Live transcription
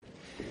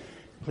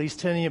Please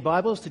turn in your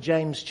Bibles to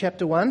James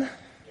chapter 1.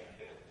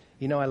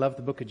 You know I love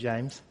the book of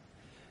James.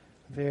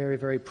 Very,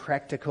 very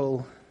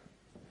practical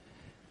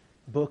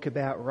book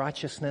about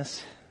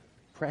righteousness.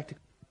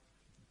 Practical.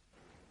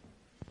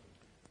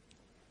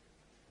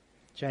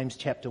 James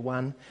chapter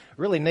 1.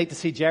 Really neat to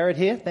see Jared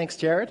here. Thanks,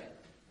 Jared,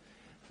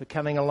 for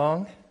coming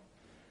along.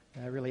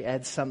 Really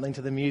adds something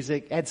to the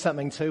music. Adds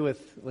something too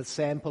with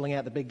Sam pulling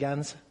out the big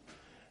guns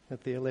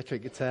with the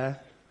electric guitar.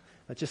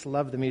 I just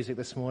love the music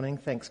this morning.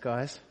 Thanks,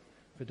 guys,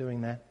 for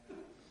doing that.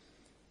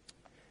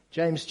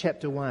 James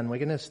chapter 1. We're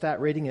going to start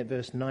reading at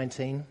verse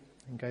 19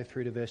 and go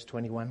through to verse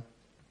 21.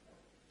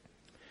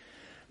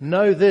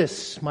 Know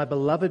this, my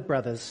beloved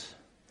brothers,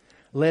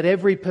 let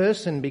every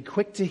person be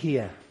quick to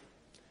hear,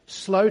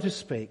 slow to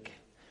speak,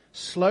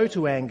 slow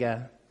to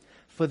anger,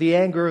 for the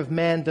anger of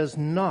man does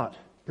not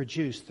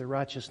produce the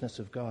righteousness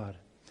of God.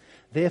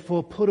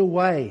 Therefore put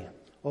away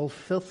all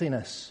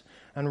filthiness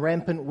and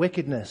rampant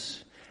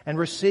wickedness, and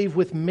receive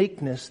with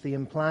meekness the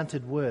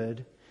implanted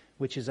word,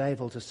 which is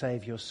able to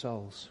save your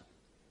souls.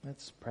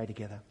 Let's pray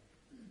together.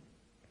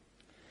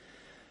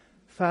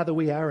 Father,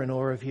 we are in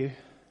awe of you.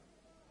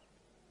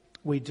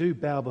 We do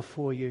bow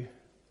before you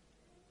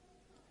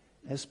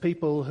as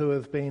people who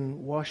have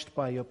been washed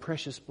by your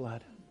precious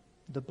blood,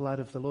 the blood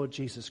of the Lord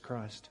Jesus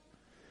Christ,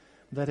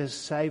 that has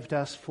saved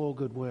us for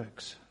good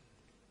works.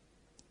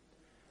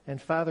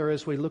 And Father,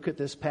 as we look at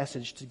this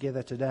passage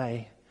together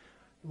today,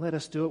 let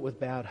us do it with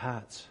bowed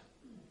hearts.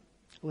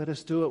 Let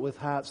us do it with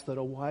hearts that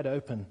are wide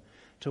open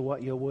to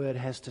what your word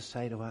has to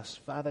say to us.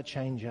 Father,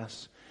 change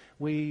us.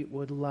 We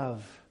would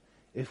love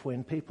if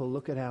when people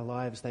look at our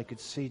lives, they could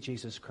see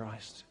Jesus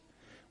Christ.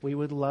 We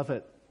would love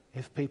it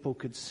if people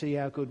could see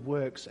our good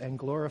works and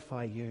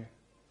glorify you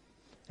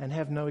and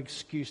have no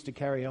excuse to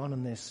carry on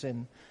in their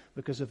sin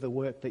because of the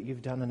work that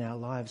you've done in our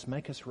lives.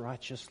 Make us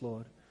righteous,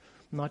 Lord.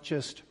 Not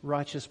just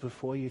righteous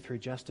before you through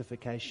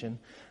justification,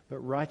 but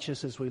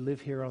righteous as we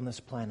live here on this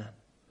planet,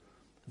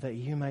 that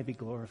you may be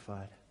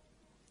glorified.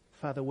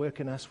 Father, work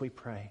in us, we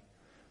pray,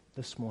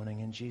 this morning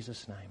in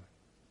Jesus'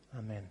 name.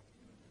 Amen.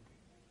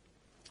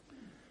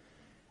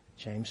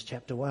 James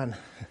chapter 1.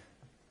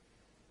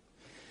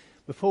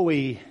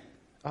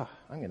 I'm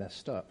going to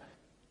stop.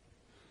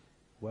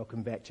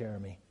 Welcome back,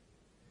 Jeremy.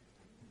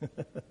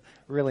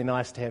 Really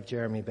nice to have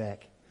Jeremy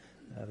back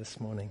this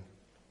morning.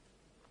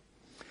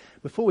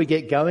 Before we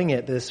get going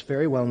at this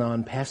very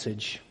well-known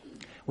passage,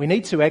 we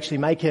need to actually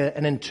make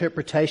an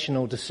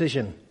interpretational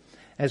decision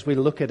as we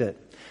look at it.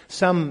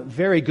 Some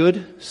very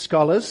good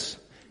scholars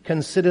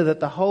consider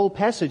that the whole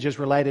passage is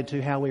related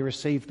to how we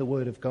receive the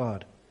Word of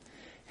God.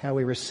 How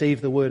we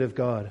receive the Word of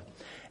God.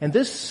 And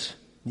this,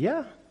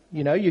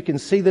 you can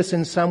see this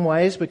in some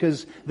ways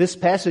because this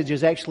passage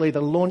is actually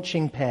the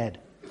launching pad.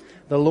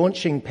 The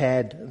launching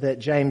pad that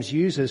James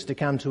uses to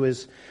come to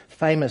his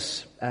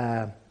famous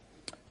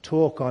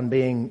talk on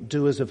being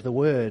doers of the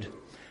Word.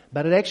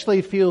 But it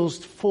actually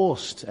feels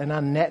forced and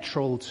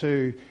unnatural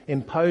to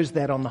impose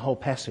that on the whole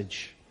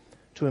passage.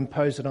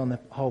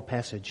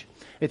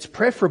 It's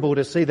preferable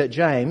to see that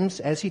James,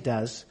 as he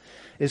does,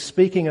 is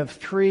speaking of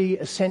three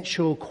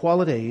essential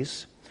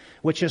qualities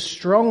which are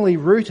strongly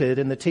rooted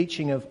in the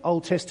teaching of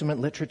Old Testament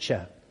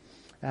literature,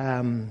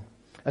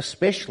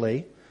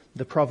 especially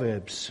the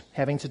Proverbs,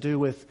 having to do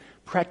with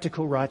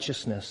practical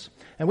righteousness.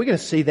 And we're going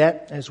to see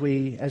that as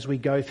we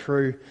go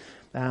through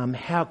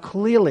how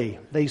clearly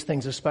these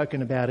things are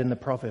spoken about in the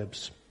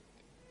Proverbs.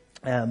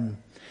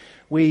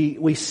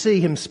 We see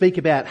him speak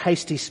about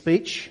hasty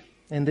speech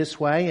in this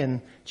way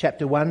in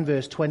chapter 1,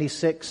 verse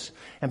 26,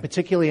 and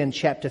particularly in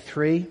chapter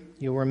 3,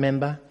 you'll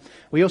remember.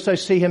 We also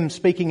see him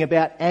speaking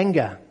about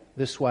anger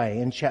this way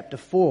in chapter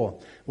 4,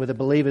 where the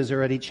believers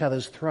are at each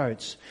other's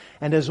throats.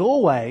 And as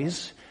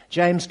always,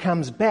 James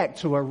comes back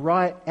to a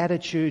right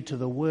attitude to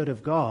the Word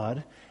of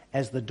God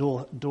as the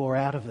door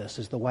out of this,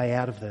 as the way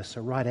out of this,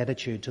 a right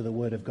attitude to the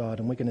Word of God.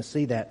 And we're going to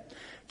see that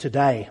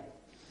today.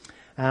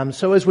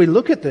 So as we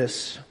look at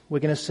this, we're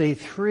going to see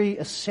three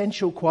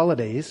essential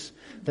qualities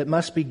that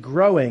must be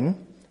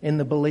growing in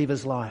the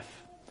believer's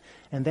life.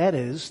 And that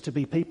is to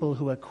be people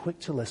who are quick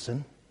to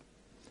listen,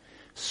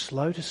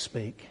 slow to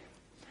speak,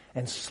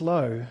 and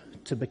slow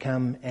to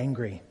become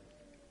angry.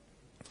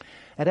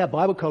 At our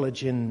Bible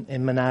college in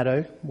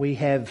Monado, we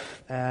have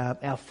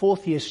our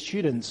fourth year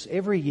students.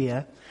 Every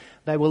year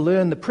they will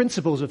learn the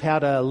principles of how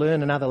to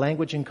learn another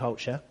language and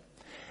culture.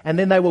 And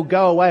then they will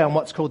go away on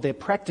what's called their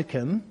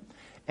practicum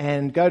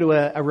and go to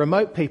a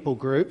remote people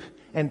group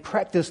and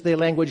practice their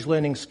language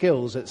learning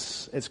skills.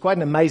 It's quite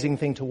an amazing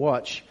thing to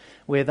watch,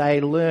 where they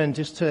learn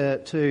just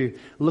to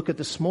look at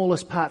the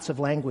smallest parts of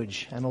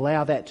language and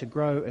allow that to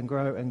grow and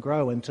grow and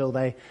grow until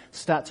they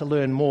start to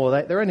learn more.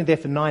 They're only there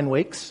for 9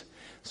 weeks,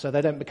 so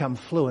they don't become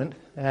fluent.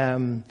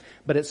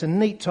 But it's a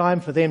neat time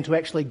for them to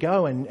actually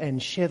go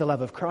and share the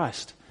love of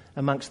Christ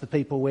amongst the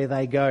people where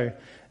they go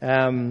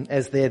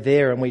as they're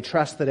there. And we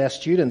trust that our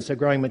students are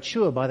growing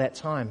mature by that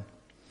time.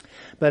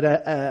 But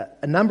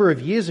a number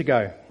of years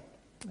ago,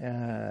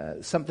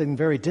 something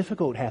very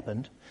difficult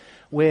happened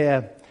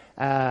where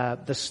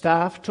the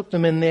staff took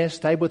them in there,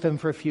 stayed with them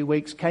for a few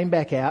weeks, came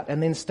back out,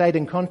 and then stayed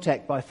in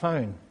contact by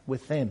phone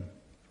with them.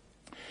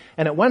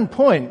 And at one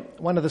point,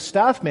 one of the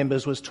staff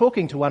members was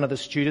talking to one of the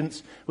students.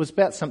 It was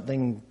about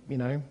something,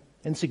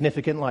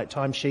 insignificant like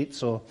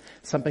timesheets or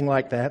something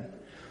like that.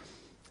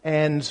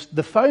 And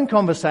the phone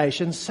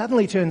conversation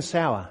suddenly turned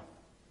sour.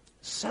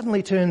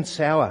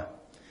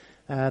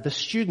 The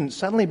student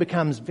suddenly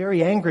becomes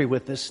very angry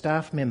with this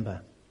staff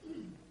member.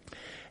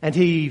 And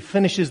he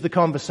finishes the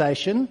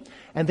conversation,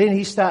 and then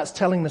he starts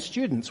telling the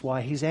students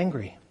why he's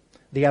angry,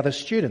 the other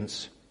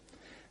students.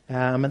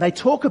 And they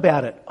talk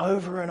about it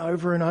over and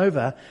over and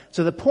over,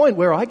 to the point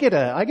where I get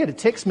a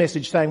text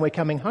message saying we're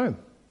coming home.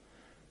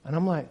 And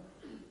I'm like,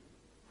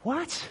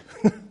 what?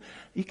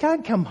 You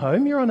can't come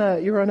home, you're on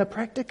a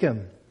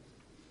practicum.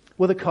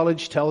 Well, the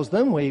college tells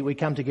them, we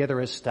come together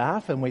as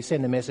staff and we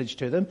send a message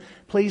to them,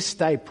 please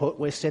stay put,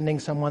 we're sending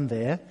someone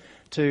there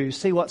to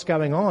see what's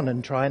going on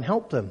and try and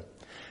help them.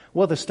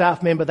 Well, the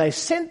staff member they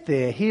sent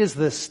there hears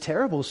this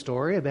terrible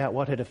story about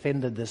what had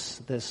offended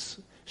this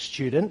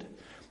student,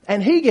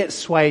 and he gets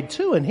swayed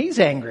too, and he's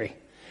angry.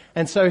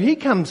 And so he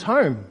comes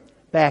home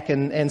back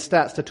and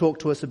starts to talk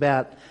to us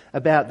about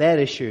that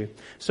issue.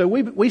 So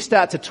we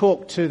start to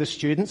talk to the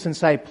students and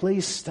say,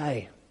 please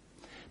stay.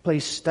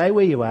 Please stay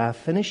where you are,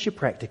 finish your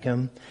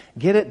practicum,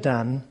 get it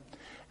done.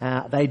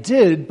 They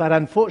did, but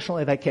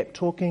unfortunately they kept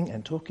talking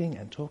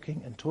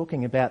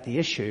about the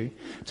issue,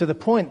 to the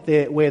point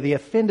there where the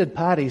offended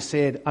party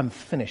said, I'm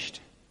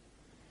finished.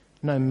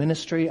 No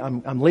ministry,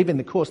 I'm leaving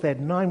the course. They had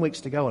 9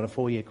 weeks to go on a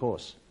 4-year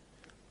course.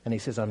 And he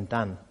says, I'm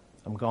done,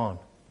 I'm gone.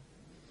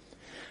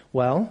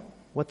 Well,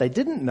 what they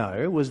didn't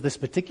know was this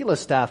particular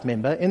staff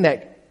member, in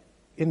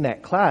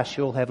that class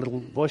you all have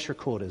little voice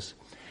recorders.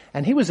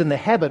 And he was in the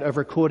habit of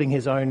recording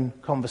his own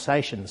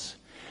conversations.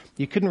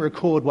 You couldn't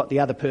record what the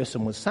other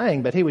person was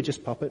saying, but he would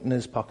just pop it in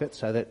his pocket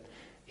so that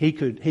he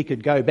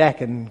could go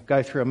back and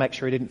go through and make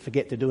sure he didn't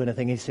forget to do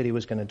anything he said he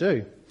was going to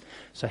do.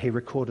 So he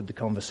recorded the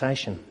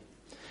conversation.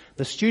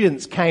 The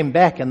students came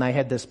back and they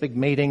had this big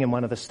meeting in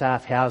one of the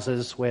staff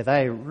houses where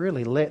they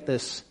really let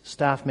this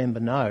staff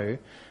member know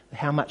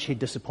how much he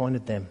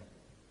disappointed them.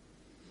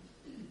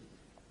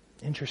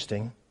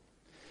 Interesting,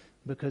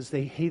 because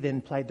he then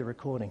played the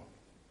recording.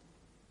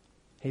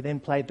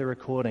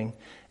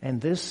 And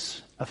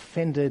this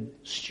offended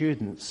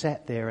student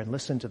sat there and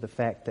listened to the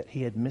fact that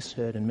he had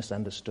misheard and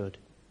misunderstood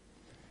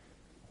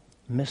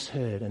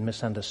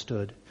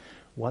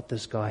what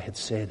this guy had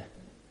said.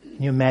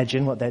 Can you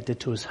imagine what that did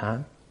to his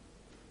heart?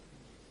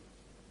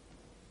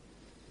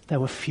 They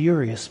were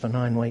furious for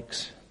 9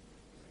 weeks.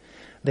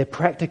 Their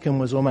practicum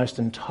was almost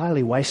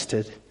entirely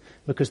wasted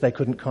because they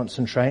couldn't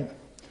concentrate.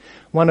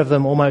 One of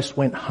them almost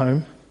went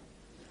home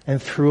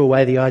and threw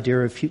away the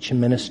idea of future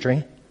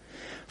ministry.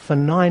 For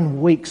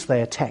 9 weeks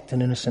they attacked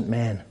an innocent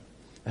man.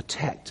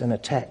 Attacked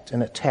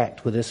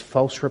with this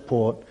false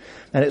report.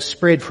 And it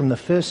spread from the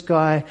first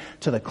guy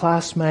to the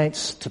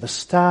classmates, to the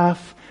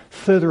staff,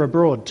 further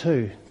abroad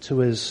too, to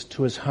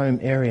his home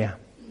area.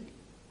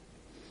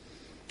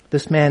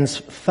 This man's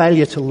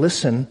failure to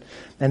listen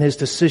and his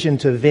decision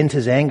to vent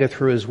his anger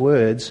through his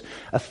words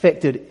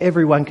affected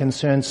everyone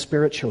concerned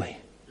spiritually,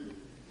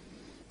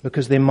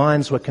 because their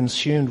minds were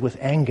consumed with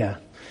anger,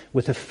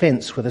 with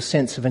offence, with a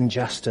sense of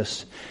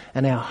injustice.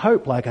 And our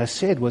hope, like I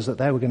said, was that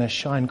they were going to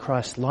shine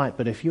Christ's light.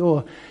 But if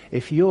your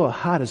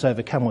heart is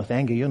overcome with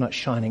anger, you're not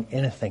shining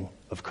anything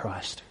of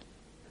Christ,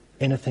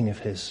 anything of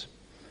His.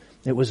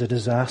 It was a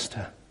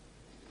disaster.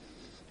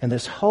 And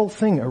this whole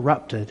thing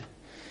erupted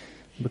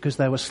because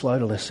they were slow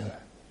to listen,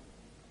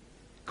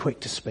 quick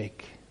to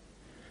speak,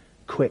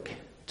 quick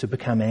to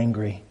become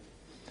angry.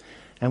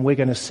 And we're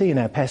going to see in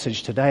our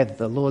passage today that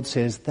the Lord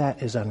says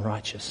that is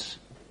unrighteous.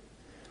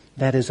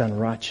 That is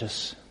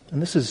unrighteous.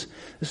 And this is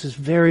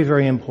very,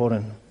 very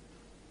important.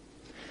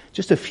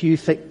 Just a few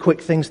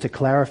quick things to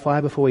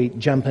clarify before we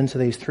jump into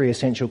these 3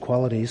 essential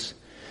qualities.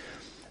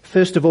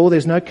 First of all,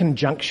 there's no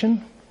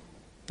conjunction.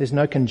 There's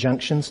no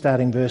conjunction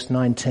starting verse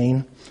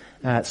 19.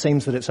 It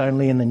seems that it's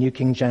only in the New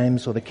King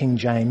James or the King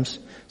James,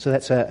 so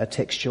that's a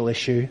textual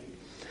issue.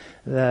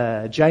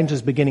 James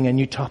is beginning a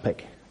new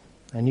topic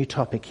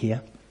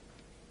here.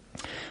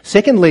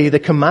 Secondly, the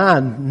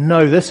command,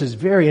 know this, is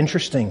very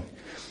interesting.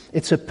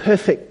 It's a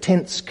perfect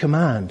tense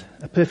command.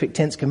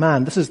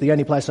 This is the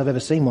only place I've ever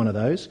seen one of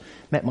those.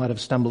 Matt might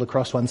have stumbled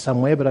across one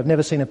somewhere, but I've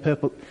never seen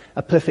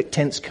a perfect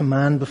tense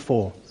command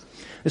before.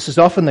 This is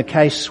often the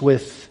case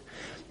with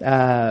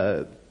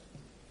the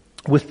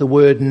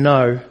word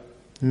know.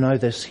 Know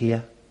this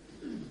here.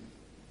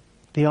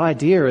 The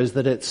idea is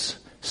that it's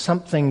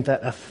something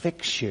that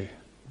affects you.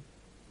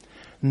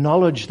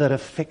 Knowledge that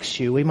affects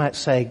you. We might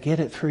say, get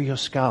it through your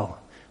skull.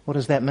 What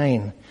does that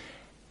mean?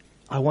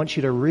 I want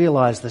you to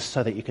realize this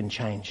so that you can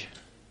change.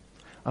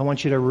 I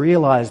want you to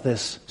realize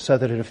this so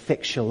that it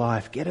affects your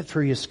life. Get it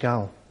through your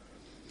skull.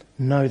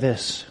 Know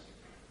this.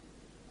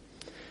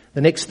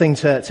 The next thing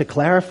to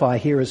clarify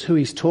here is who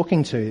he's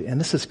talking to, and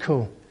this is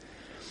cool.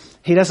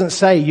 He doesn't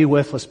say, you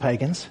worthless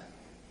pagans.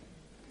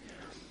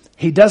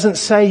 He doesn't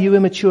say, you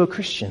immature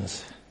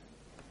Christians.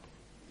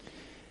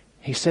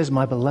 He says,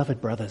 my beloved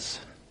brothers.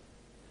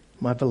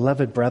 My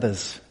beloved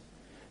brothers.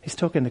 He's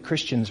talking to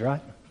Christians,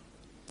 right?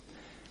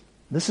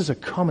 This is a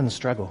common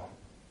struggle.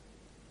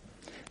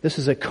 This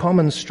is a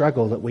common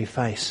struggle that we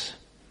face.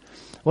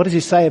 What does he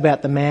say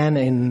about the man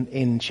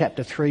in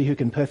chapter 3 who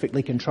can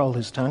perfectly control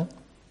his tongue?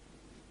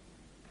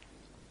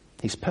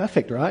 He's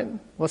perfect, right?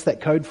 What's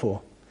that code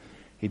for?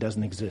 He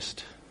doesn't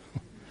exist.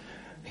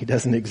 He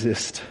doesn't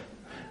exist.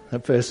 A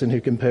person who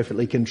can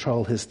perfectly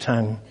control his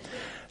tongue.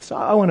 So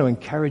I want to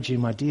encourage you,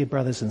 my dear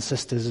brothers and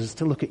sisters, is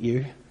to look at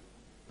you.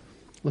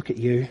 Look at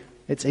you.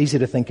 It's easy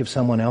to think of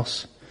someone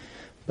else,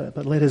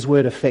 but let his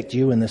word affect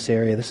you in this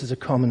area. This is a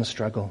common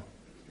struggle.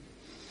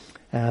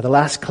 The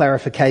last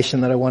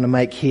clarification that I want to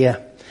make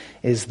here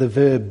is the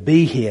verb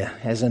be here,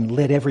 as in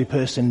let every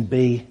person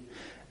be.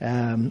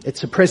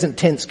 It's a present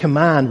tense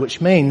command,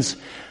 which means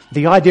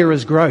the idea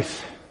is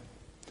growth.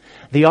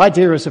 The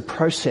idea is a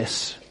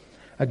process,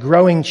 a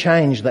growing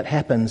change that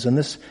happens, and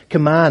this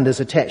command is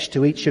attached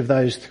to each of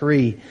those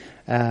three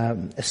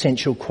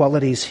essential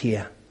qualities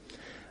here.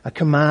 A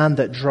command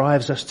that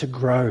drives us to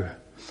grow.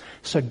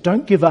 So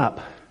don't give up.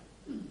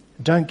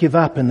 Don't give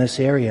up in this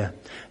area.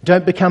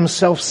 Don't become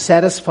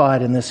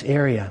self-satisfied in this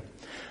area.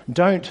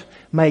 Don't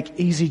make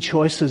easy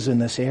choices in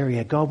this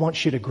area. God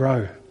wants you to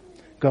grow.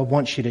 God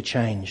wants you to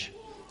change.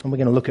 And we're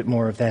going to look at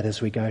more of that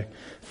as we go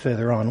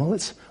further on. Well,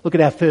 let's look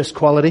at our first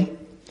quality.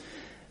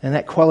 And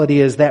that quality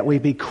is that we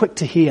be quick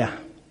to hear,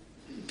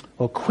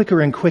 or quicker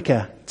and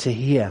quicker to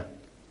hear.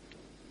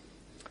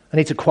 I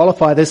need to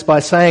qualify this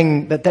by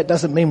saying that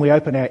doesn't mean we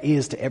open our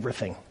ears to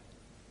everything.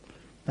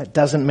 That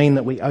doesn't mean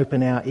that we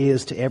open our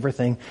ears to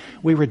everything.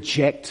 We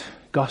reject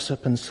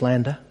gossip and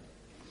slander.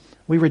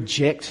 We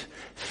reject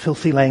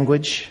filthy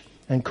language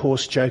and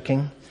coarse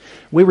joking.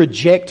 We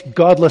reject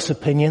godless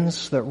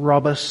opinions that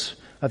rob us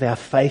of our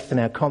faith and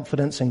our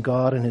confidence in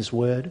God and His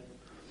Word.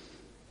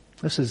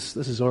 This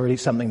is already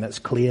something that's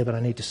clear, but I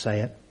need to say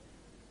it.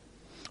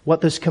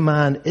 What this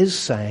command is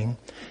saying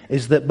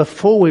is that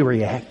before we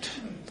react,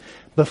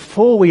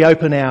 before we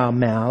open our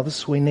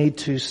mouths, we need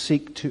to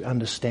seek to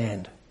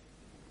understand.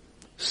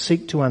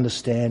 Seek to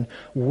understand.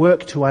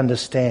 Work to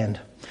understand.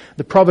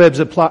 The Proverbs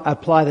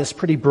apply this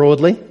pretty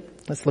broadly.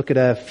 Let's look at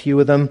a few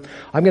of them.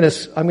 I'm going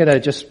to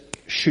just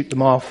shoot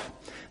them off.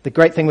 The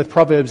great thing with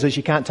Proverbs is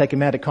you can't take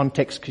them out of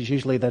context because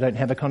usually they don't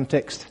have a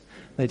context.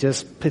 They're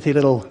just pithy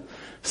little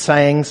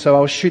sayings. So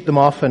I'll shoot them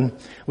off and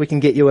we can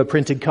get you a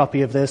printed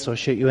copy of this or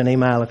shoot you an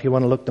email if you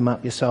want to look them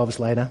up yourselves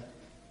later.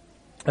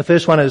 The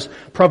first one is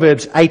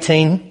Proverbs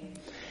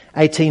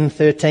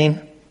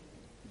 18:13.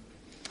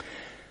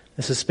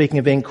 This is speaking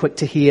of being quick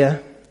to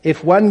hear.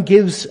 If one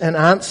gives an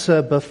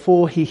answer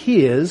before he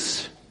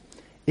hears,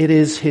 it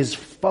is his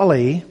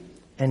folly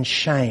and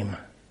shame.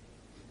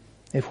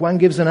 If one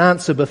gives an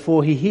answer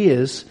before he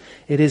hears,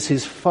 it is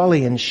his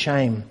folly and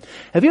shame.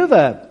 Have you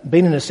ever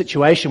been in a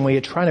situation where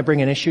you're trying to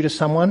bring an issue to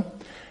someone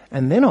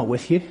and they're not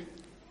with you?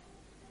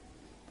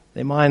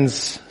 Their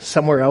mind's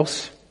somewhere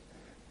else.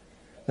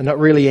 They're not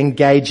really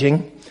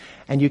engaging,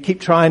 and you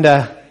keep trying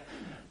to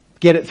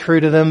get it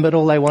through to them, but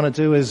all they want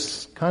to do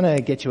is kind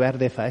of get you out of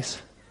their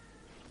face.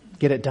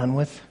 Get it done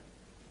with.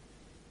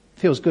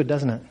 Feels good,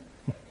 doesn't it?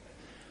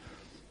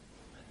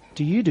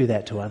 Do you do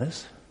that to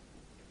others?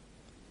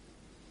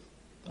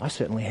 I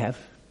certainly have.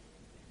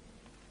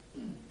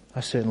 I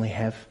certainly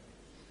have.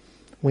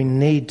 We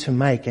need to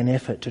make an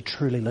effort to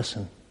truly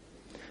listen,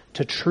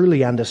 to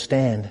truly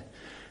understand,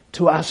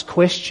 to ask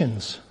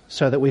questions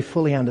so that we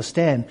fully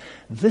understand.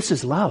 This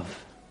is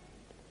love.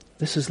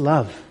 This is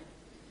love.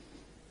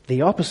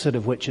 The opposite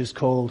of which is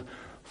called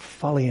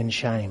folly and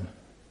shame.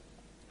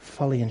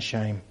 Folly and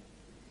shame.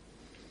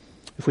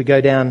 If we go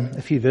down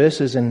a few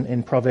verses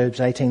in Proverbs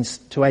 18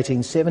 to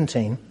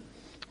 18:17,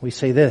 we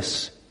see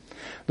this.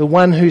 The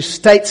one who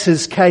states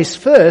his case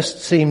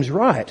first seems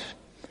right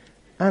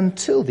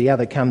until the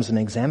other comes and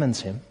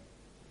examines him.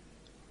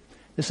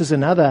 This is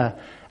another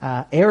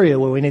area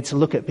where we need to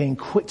look at being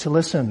quick to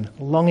listen,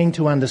 longing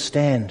to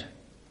understand.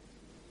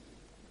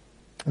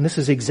 And this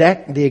is the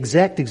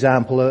exact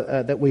example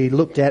that we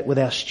looked at with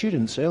our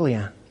students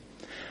earlier.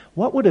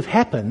 What would have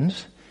happened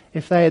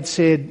if they had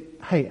said,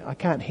 hey, I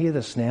can't hear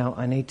this now,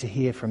 I need to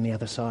hear from the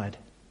other side?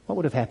 What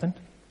would have happened?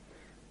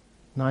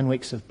 9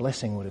 weeks of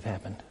blessing would have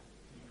happened.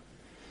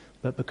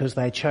 But because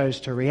they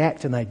chose to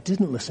react and they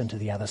didn't listen to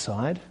the other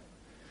side,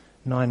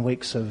 9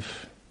 weeks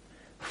of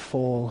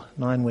fall,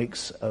 9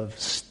 weeks of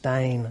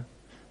stain,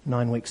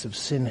 9 weeks of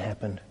sin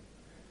happened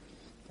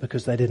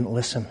because they didn't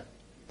listen.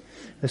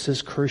 This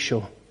is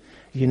crucial.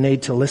 You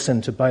need to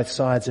listen to both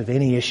sides of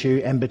any issue,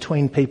 and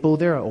between people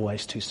there are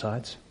always two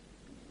sides.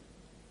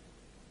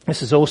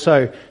 This is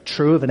also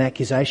true of an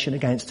accusation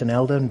against an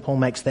elder, and Paul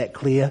makes that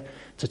clear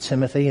to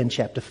Timothy in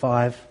chapter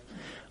 5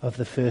 of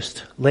the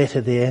first letter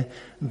there,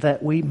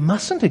 that we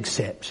mustn't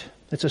accept.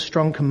 It's a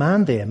strong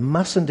command there.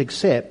 Mustn't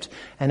accept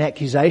an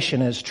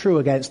accusation as true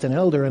against an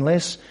elder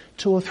unless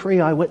 2 or 3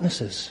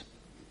 eyewitnesses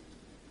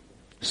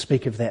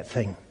speak of that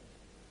thing.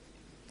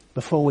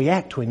 Before we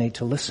act, we need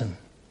to listen.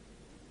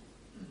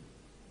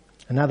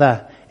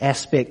 Another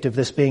aspect of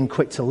this being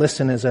quick to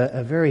listen is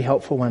a very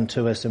helpful one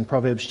to us in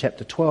Proverbs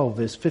chapter 12,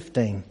 verse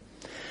 15.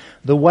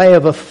 The way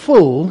of a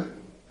fool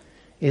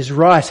is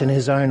right in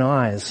his own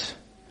eyes,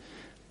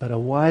 but a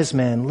wise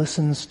man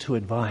listens to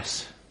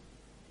advice.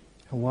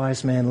 A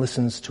wise man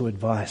listens to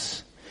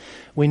advice.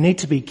 We need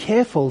to be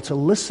careful to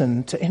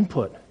listen to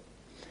input,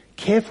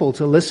 careful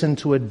to listen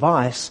to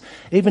advice,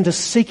 even to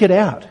seek it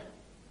out.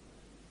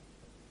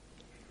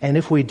 And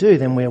if we do,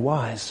 then we're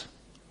wise.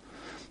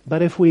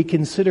 But if we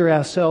consider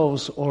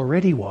ourselves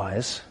already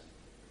wise,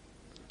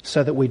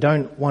 so that we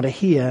don't want to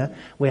hear,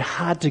 we're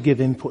hard to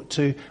give input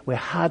to, we're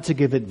hard to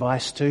give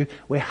advice to,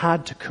 we're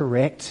hard to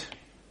correct,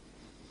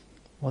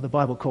 well, the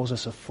Bible calls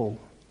us a fool.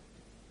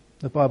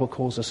 The Bible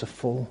calls us a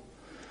fool.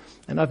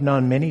 And I've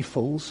known many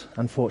fools,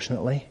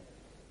 unfortunately.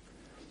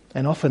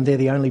 And often they're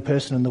the only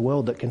person in the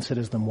world that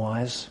considers them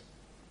wise.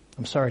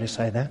 I'm sorry to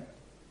say that.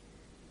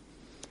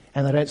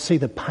 And they don't see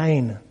the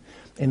pain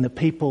in the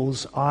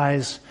people's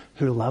eyes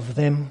who love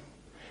them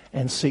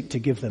and seek to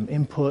give them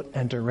input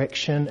and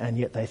direction, and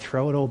yet they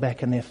throw it all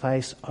back in their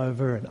face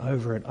over and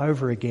over and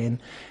over again,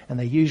 and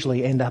they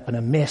usually end up in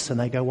a mess, and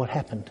they go, what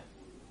happened?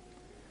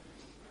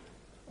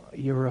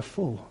 You're a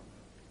fool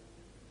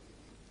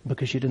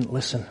because you didn't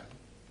listen.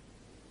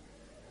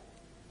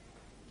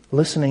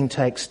 Listening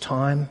takes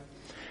time,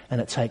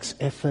 and it takes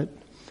effort,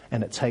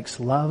 and it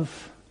takes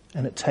love,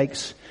 and it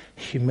takes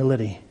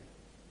humility.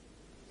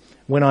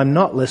 When I'm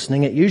not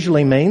listening, it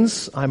usually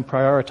means I'm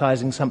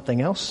prioritizing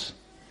something else.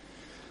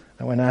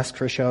 I won't ask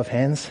for a show of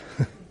hands.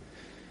 It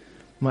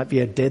might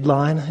be a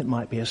deadline, it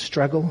might be a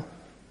struggle,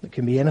 it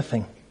can be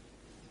anything.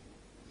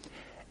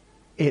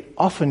 It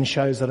often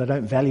shows that I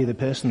don't value the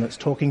person that's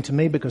talking to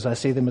me because I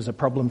see them as a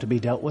problem to be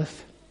dealt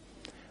with,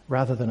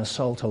 rather than a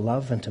soul to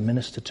love and to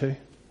minister to.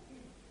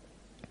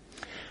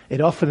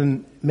 It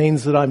often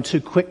means that I'm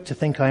too quick to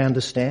think I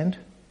understand,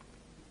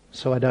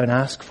 so I don't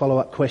ask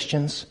follow-up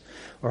questions,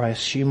 or I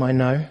assume I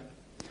know.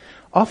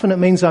 Often it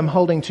means I'm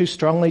holding too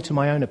strongly to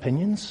my own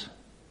opinions.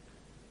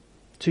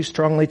 Too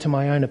strongly to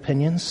my own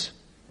opinions.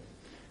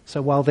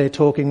 So while they're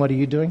talking, what are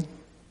you doing?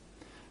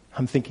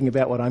 I'm thinking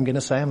about what I'm going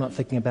to say. I'm not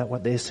thinking about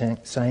what they're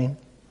saying.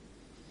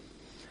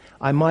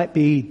 I might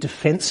be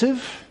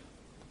defensive.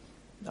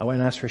 I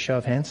won't ask for a show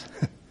of hands.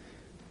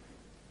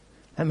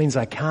 That means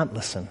I can't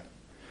listen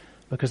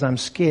because I'm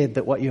scared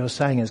that what you're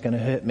saying is going to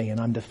hurt me, and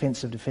I'm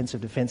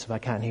defensive. I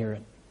can't hear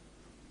it.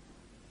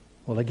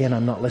 Well, again,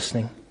 I'm not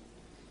listening.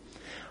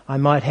 I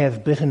might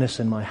have bitterness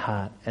in my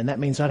heart, and that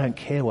means I don't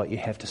care what you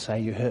have to say.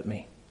 You hurt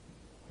me.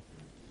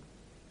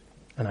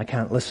 And I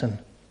can't listen.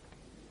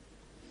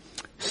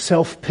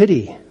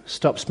 Self-pity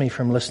stops me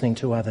from listening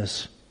to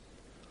others.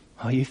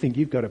 Oh, you think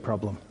you've got a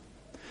problem.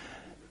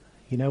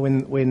 You know,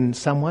 when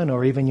someone,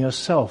 or even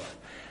yourself,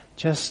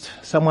 just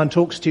someone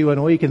talks to you and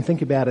all you can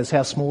think about is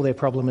how small their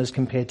problem is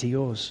compared to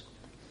yours.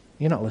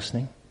 You're not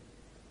listening.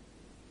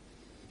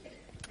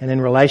 And in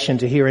relation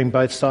to hearing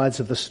both sides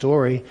of the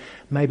story,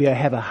 maybe I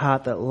have a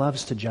heart that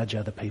loves to judge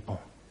other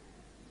people.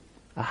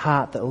 A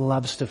heart that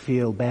loves to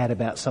feel bad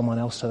about someone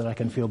else so that I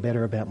can feel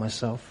better about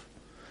myself.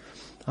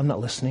 I'm not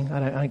listening.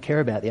 I don't care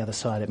about the other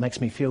side. It makes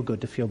me feel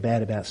good to feel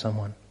bad about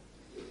someone.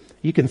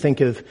 You can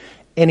think of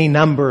any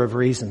number of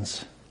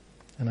reasons,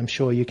 and I'm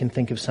sure you can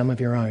think of some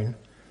of your own.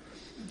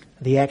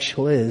 The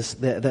actual is,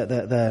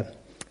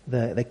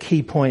 the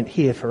key point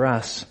here for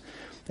us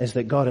is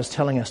that God is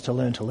telling us to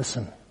learn to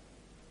listen.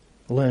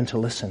 Learn to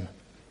listen.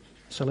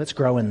 So let's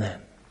grow in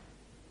that.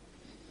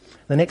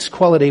 The next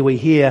quality we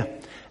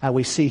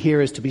see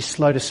here is to be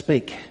slow to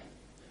speak.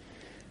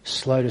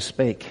 Slow to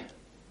speak.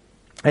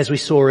 As we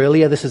saw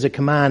earlier, this is a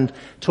command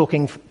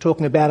talking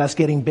about us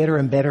getting better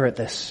and better at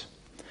this.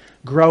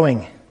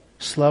 Growing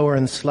slower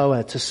and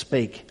slower to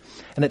speak.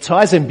 And it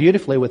ties in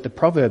beautifully with the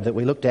proverb that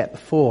we looked at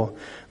before,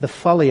 the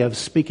folly of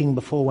speaking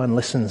before one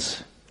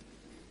listens.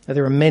 Now,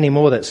 there are many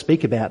more that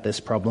speak about this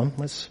problem.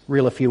 Let's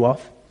reel a few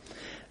off.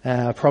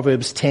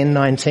 Proverbs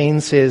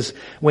 10:19 says,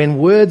 "When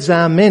words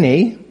are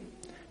many,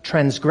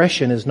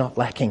 transgression is not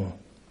lacking,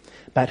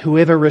 but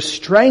whoever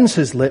restrains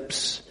his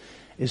lips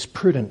is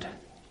prudent."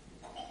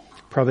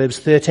 Proverbs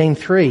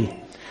 13:3,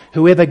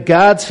 "Whoever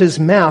guards his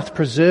mouth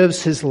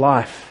preserves his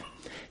life.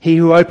 He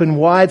who opens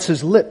wide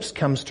his lips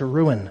comes to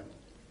ruin."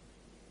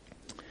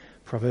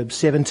 Proverbs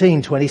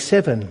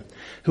 17:27,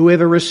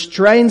 "Whoever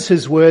restrains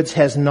his words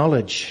has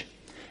knowledge,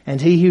 and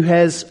he who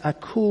has a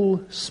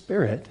cool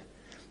spirit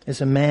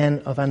is a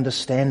man of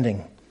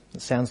understanding."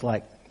 It sounds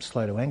like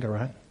slow to anger,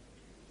 right?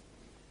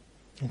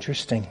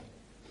 Interesting.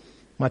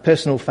 My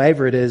personal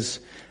favourite is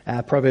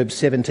Proverbs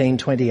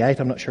 17:28.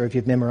 I'm not sure if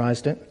you've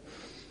memorised it.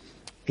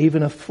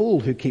 "Even a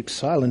fool who keeps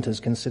silent is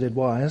considered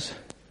wise.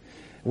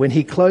 When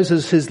he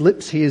closes his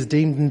lips, he is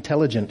deemed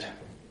intelligent."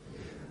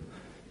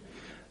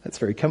 That's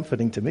very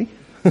comforting to me.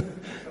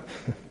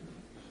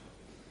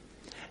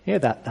 Yeah,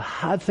 the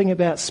hard thing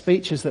about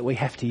speech is that we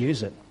have to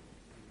use it.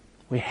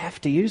 We have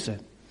to use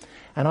it.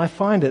 And I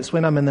find it's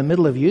when I'm in the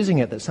middle of using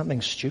it that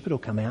something stupid will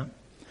come out,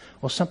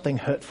 or something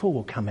hurtful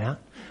will come out,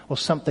 or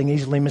something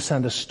easily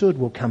misunderstood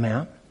will come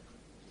out.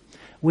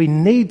 We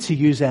need to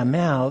use our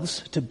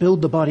mouths to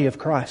build the body of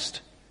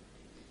Christ,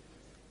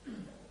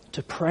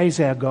 to praise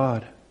our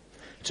God,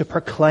 to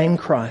proclaim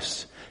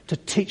Christ, to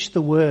teach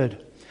the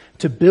word,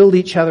 to build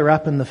each other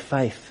up in the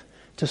faith,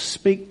 to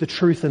speak the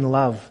truth in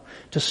love,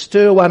 to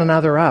stir one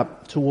another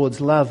up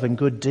towards love and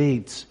good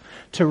deeds,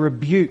 to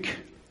rebuke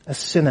a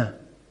sinner,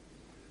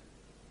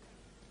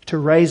 to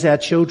raise our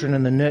children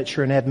in the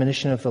nurture and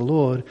admonition of the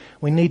Lord.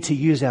 We need to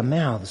use our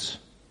mouths.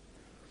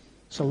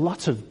 So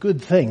lots of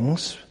good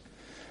things,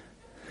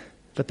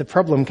 but the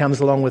problem comes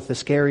along with the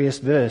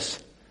scariest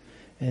verse.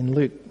 In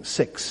Luke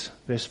 6,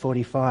 verse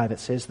 45, it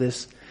says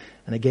this,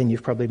 and again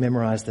you've probably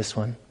memorized this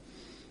one.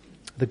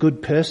 The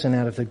good person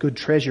out of the good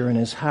treasure in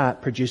his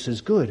heart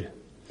produces good,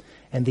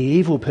 and the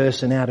evil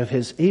person out of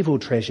his evil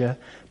treasure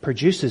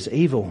produces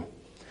evil.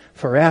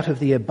 For out of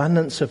the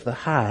abundance of the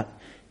heart,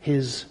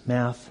 his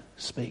mouth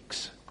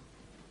speaks.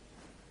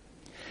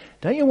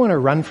 Don't you want to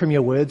run from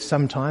your words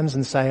sometimes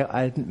and say,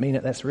 I didn't mean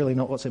it, that's really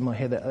not what's in my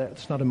head,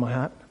 that's not in my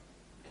heart?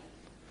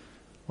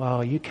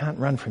 Well, you can't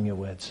run from your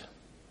words.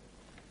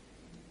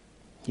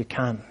 You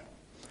can't.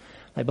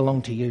 They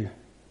belong to you.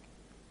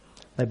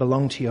 They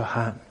belong to your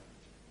heart.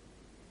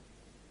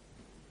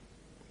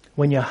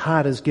 When your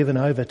heart is given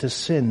over to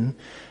sin,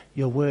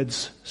 your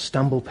words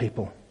stumble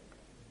people.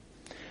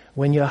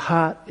 When your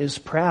heart is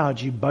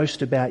proud, you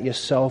boast about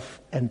yourself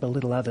and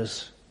belittle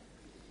others.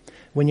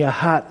 When your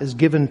heart is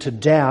given to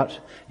doubt,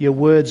 your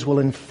words will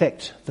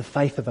infect the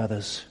faith of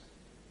others.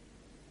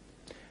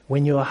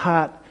 When your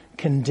heart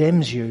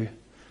condemns you,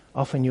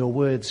 often your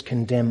words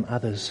condemn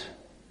others.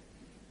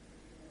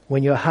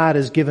 When your heart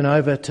is given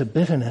over to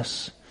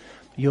bitterness,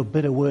 your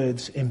bitter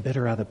words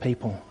embitter other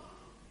people.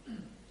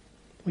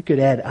 We could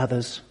add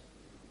others,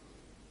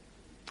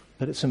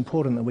 but it's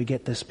important that we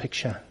get this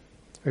picture.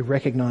 We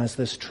recognize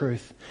this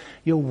truth.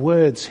 Your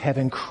words have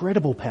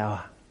incredible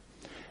power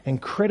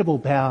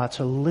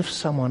to lift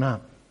someone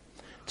up,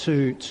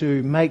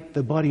 to make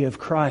the body of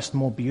Christ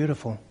more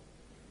beautiful.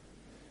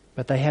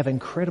 But they have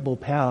incredible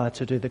power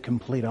to do the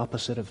complete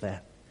opposite of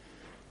that,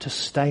 to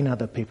stain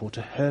other people,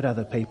 to hurt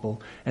other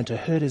people, and to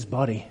hurt his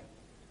body.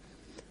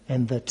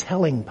 And the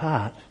telling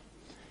part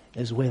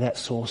is where that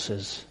source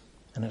is,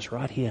 and it's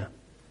right here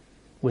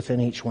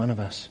within each one of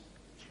us.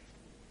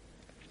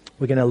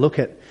 We're going to look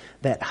at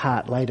that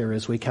heart later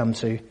as we come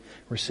to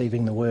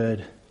receiving the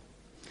word.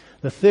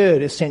 The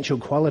third essential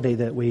quality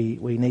that we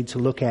need to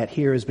look at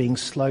here is being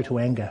slow to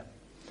anger.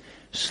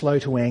 Slow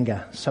to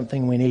anger,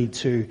 something we need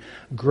to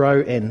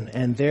grow in.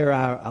 And there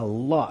are a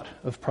lot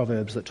of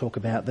proverbs that talk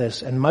about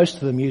this, and most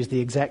of them use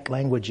the exact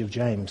language of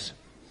James.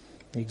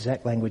 The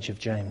exact language of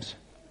James.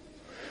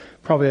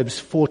 Proverbs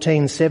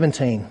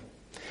 14:17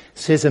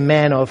 says a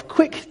man of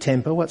quick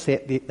temper, what's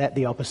that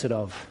the opposite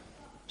of?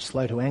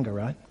 Slow to anger,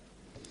 right?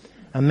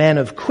 A man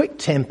of quick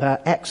temper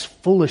acts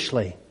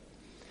foolishly,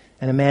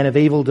 and a man of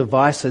evil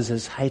devices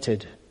is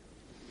hated.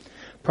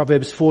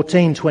 Proverbs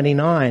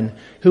 14:29,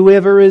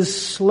 whoever is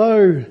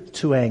slow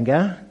to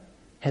anger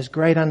has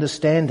great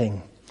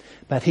understanding,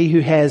 but he who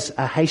has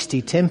a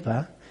hasty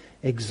temper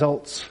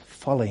exalts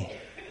folly.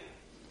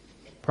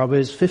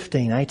 Proverbs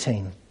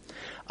 15:18,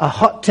 a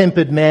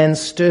hot-tempered man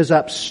stirs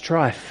up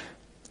strife,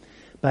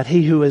 but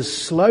he who is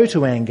slow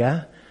to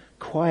anger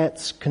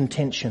quiets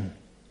contention.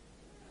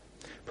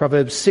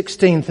 Proverbs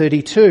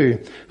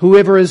 16:32,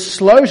 whoever is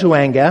slow to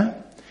anger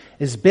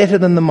is better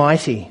than the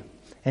mighty,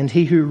 and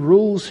he who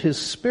rules his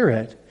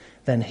spirit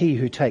than he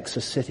who takes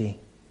a city.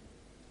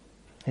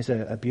 Here's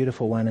a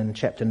beautiful one in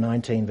chapter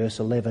 19, verse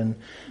 11.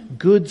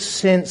 Good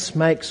sense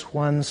makes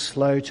one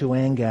slow to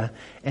anger,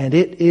 and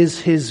it is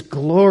his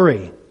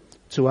glory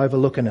to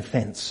overlook an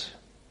offence.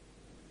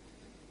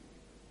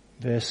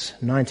 Verse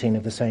 19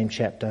 of the same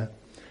chapter.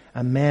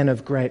 A man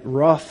of great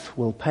wrath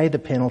will pay the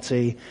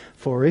penalty,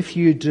 for if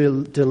you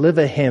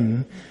deliver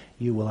him,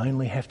 you will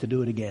only have to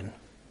do it again.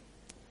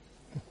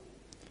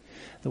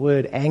 The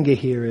word anger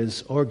here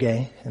is orge.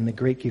 In the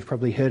Greek, you've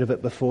probably heard of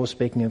it before,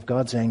 speaking of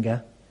God's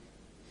anger.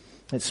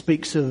 It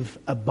speaks of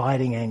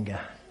abiding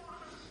anger.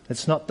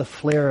 It's not the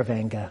flare of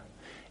anger.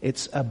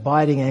 It's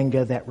abiding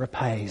anger that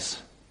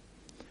repays.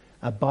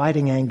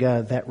 Abiding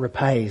anger that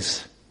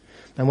repays.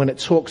 And when it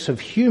talks of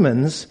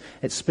humans,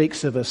 it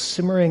speaks of a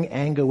simmering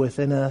anger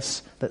within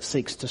us that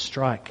seeks to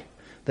strike,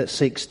 that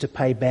seeks to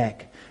pay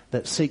back,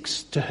 that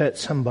seeks to hurt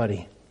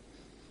somebody.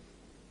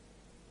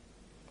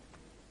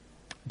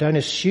 Don't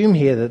assume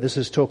here that this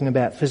is talking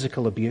about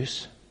physical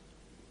abuse.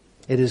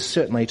 It is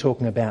certainly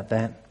talking about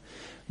that.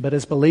 But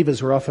as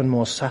believers, we're often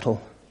more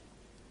subtle.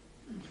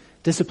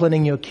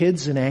 Disciplining your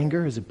kids in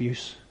anger is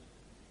abuse.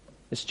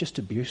 It's just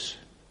abuse.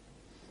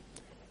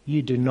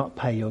 You do not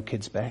pay your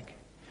kids back.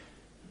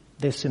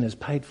 Their sin is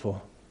paid for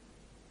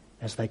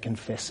as they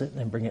confess it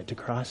and bring it to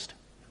Christ.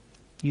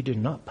 You do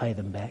not pay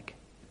them back.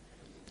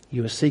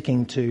 You are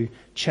seeking to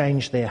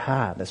change their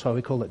heart. That's why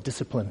we call it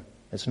discipline.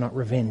 It's not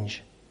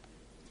revenge.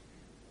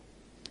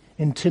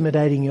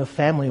 Intimidating your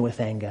family with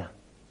anger.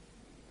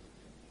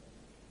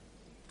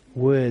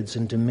 Words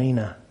and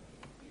demeanour.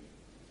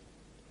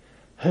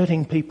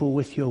 Hurting people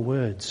with your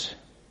words.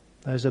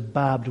 Those are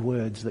barbed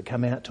words that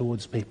come out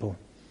towards people.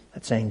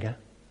 That's anger.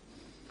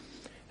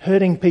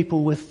 Hurting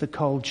people with the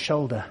cold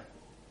shoulder.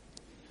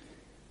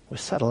 We're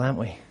subtle, aren't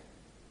we?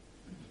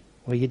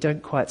 Where you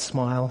don't quite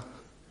smile.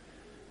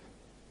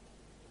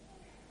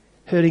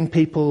 Hurting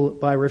people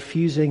by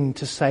refusing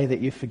to say that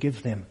you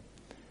forgive them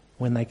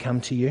when they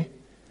come to you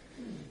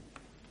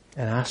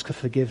and ask for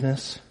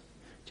forgiveness.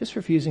 Just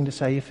refusing to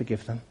say you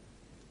forgive them.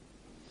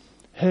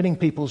 Hurting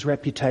people's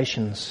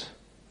reputations.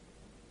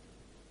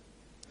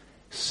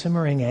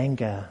 Simmering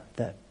anger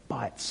that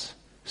bites.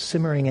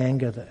 Simmering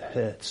anger that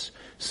hurts.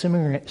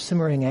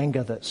 Simmering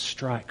anger that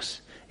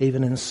strikes,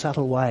 even in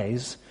subtle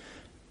ways.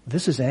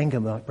 This is anger,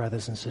 my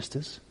brothers and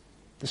sisters.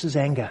 This is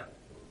anger.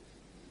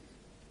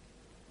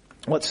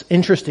 What's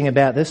interesting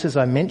about this, as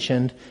I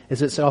mentioned,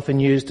 is it's often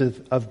used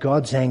of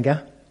God's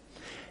anger.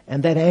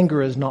 And that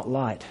anger is not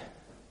light.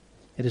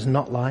 It is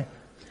not light.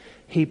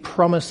 He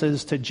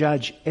promises to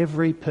judge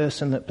every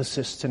person that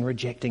persists in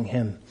rejecting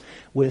him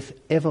with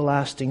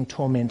everlasting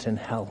torment in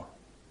hell.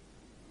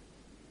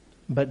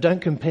 But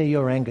don't compare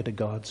your anger to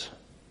God's.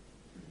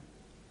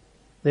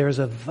 There is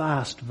a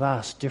vast,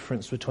 vast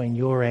difference between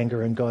your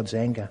anger and God's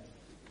anger.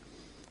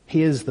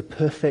 He is the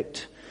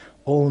perfect,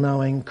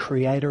 all-knowing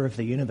creator of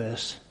the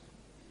universe.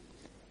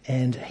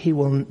 And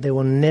there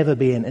will never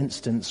be an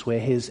instance where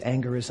his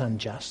anger is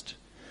unjust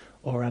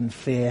or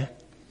unfair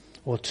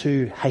or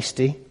too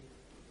hasty.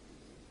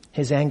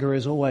 His anger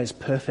is always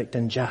perfect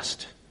and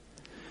just.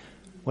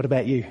 What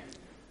about you?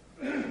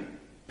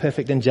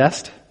 Perfect and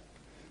just?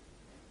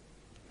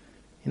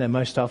 You know,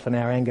 most often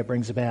our anger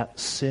brings about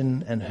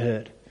sin and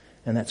hurt,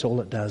 and that's all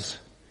it does.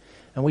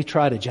 And we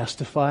try to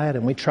justify it,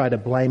 and we try to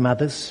blame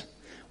others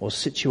or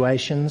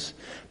situations,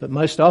 but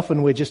most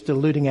often we're just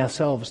deluding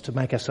ourselves to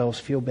make ourselves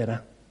feel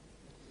better.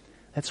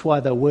 That's why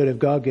the Word of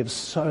God gives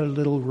so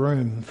little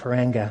room for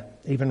anger,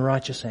 even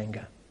righteous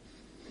anger.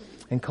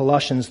 In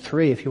Colossians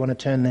 3, if you want to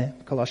turn there,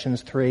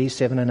 Colossians 3,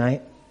 7 and 8.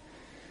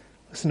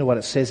 Listen to what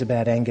it says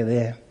about anger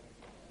there.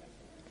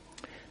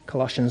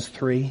 Colossians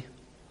 3,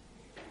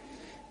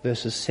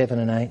 verses 7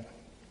 and 8.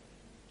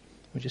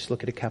 We'll just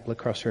look at a couple of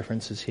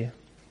cross-references here.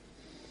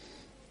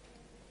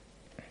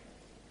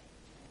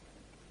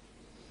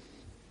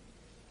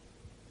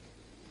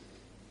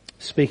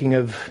 Speaking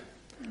of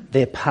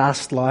their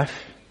past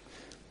life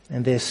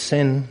and their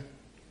sin,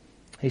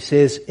 he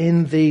says,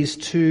 in these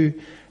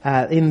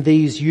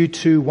you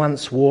too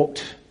once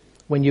walked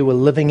when you were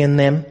living in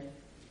them,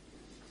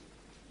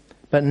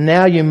 but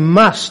now you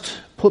must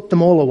put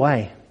them all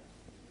away.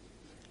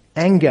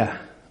 Anger,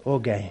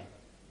 orge,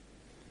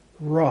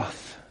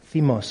 wrath,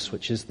 thymos,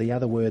 which is the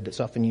other word that's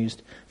often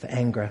used for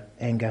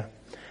anger,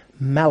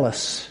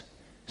 malice,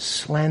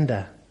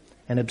 slander,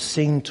 and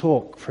obscene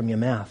talk from your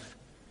mouth.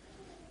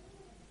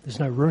 There's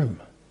no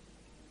room.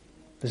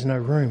 There's no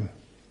room.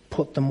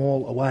 Put them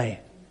all away.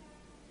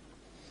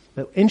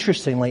 But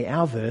interestingly,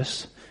 our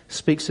verse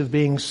speaks of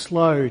being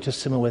slow to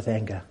simmer with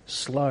anger.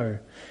 Slow.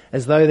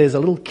 As though there's a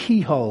little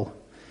keyhole,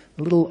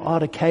 a little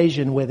odd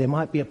occasion where there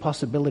might be a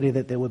possibility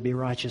that there would be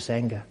righteous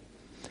anger.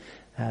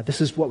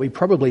 This is what we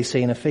probably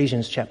see in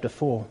Ephesians chapter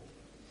 4.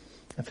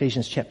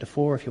 Ephesians chapter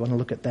 4, if you want to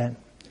look at that.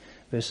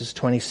 Verses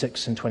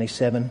 26 and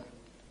 27.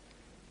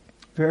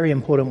 Very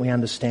important we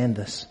understand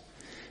this.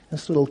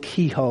 This little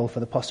keyhole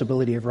for the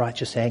possibility of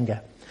righteous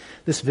anger.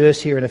 This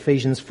verse here in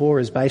Ephesians 4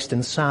 is based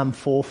in Psalm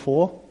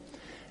 4:4,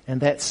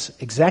 and that's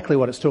exactly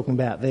what it's talking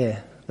about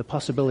there, the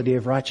possibility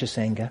of righteous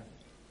anger.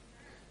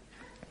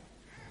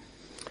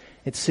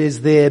 It says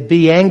there,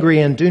 be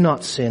angry and do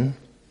not sin.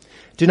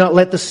 Do not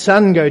let the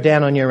sun go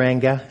down on your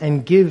anger,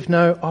 and give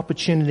no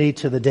opportunity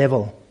to the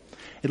devil.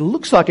 It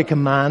looks like a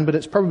command, but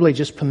it's probably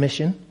just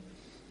permission.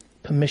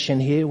 Permission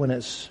here when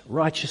it's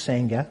righteous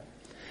anger.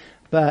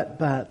 But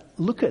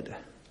look at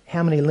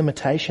how many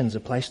limitations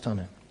are placed on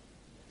it.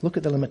 Look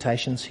at the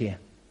limitations here.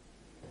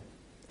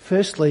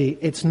 Firstly,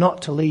 it's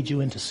not to lead you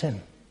into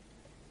sin.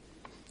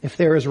 If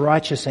there is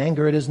righteous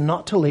anger, it is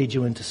not to lead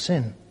you into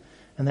sin.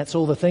 And that's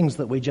all the things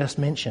that we just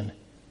mentioned.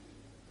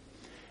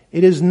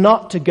 It is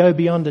not to go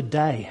beyond a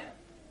day.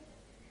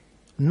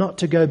 Not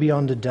to go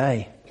beyond a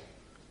day.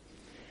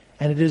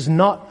 And it is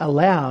not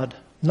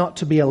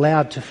to be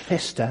allowed to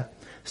fester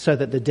so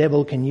that the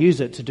devil can use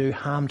it to do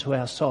harm to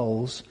our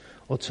souls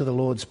or to the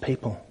Lord's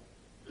people.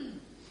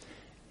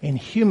 In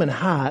human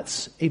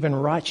hearts, even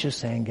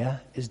righteous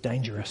anger is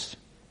dangerous.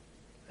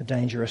 A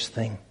dangerous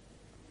thing.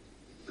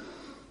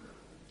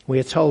 We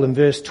are told in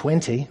verse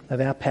 20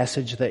 of our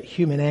passage that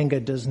human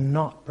anger does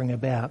not bring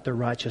about the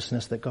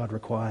righteousness that God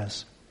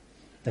requires,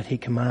 that he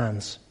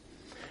commands.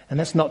 And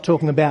that's not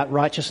talking about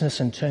righteousness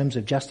in terms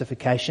of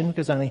justification,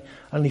 because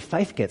only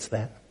faith gets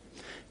that.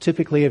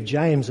 Typically of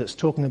James, it's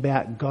talking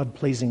about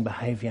God-pleasing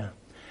behaviour.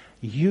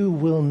 You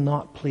will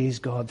not please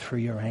God through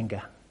your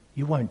anger.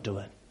 You won't do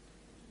it.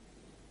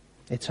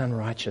 It's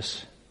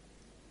unrighteous.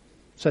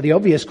 So the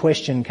obvious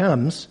question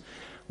comes,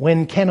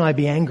 when can I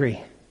be angry?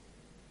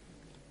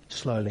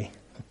 Slowly.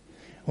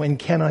 When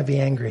can I be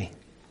angry?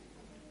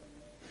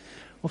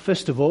 Well,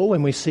 first of all,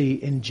 when we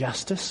see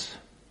injustice,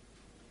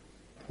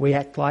 We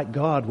act like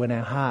God when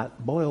our heart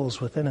boils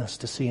within us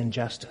to see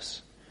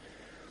injustice.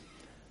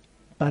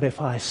 But if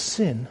I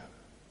sin,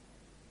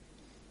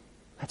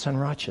 that's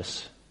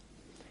unrighteous.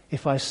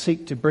 If I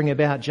seek to bring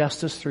about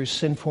justice through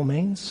sinful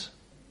means,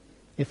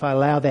 if I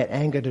allow that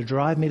anger to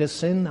drive me to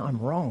sin, I'm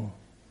wrong.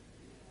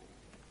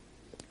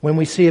 When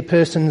we see a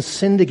person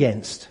sinned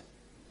against,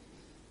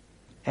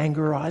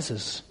 anger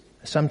rises,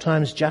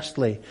 sometimes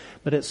justly,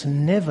 but it's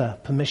never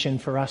permission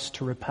for us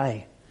to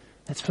repay.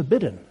 That's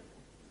forbidden.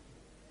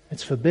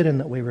 It's forbidden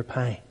that we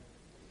repay.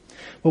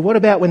 Well, what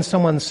about when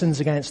someone sins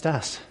against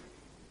us?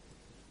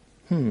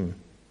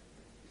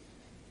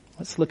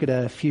 Let's look at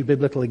a few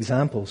biblical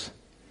examples.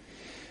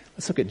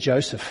 Let's look at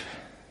Joseph.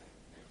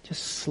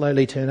 Just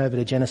slowly turn over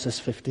to Genesis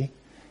 50.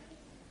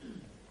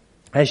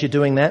 As you're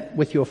doing that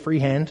with your free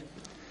hand,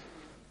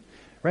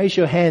 raise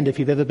your hand if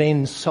you've ever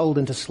been sold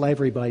into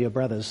slavery by your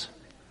brothers.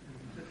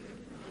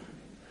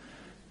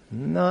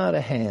 Not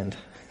a hand.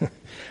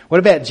 What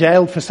about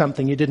jailed for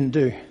something you didn't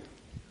do?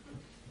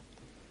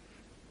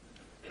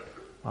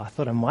 I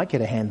thought I might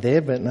get a hand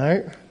there, but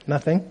no,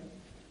 nothing.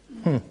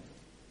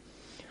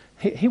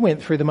 He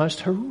went through the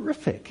most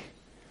horrific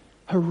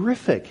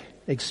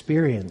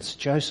experience,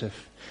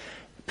 Joseph,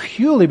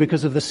 purely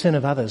because of the sin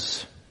of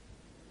others.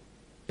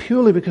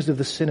 Purely because of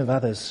the sin of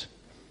others.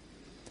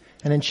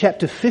 And in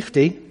chapter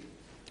 50,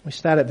 we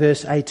start at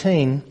verse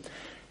 18,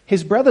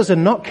 his brothers are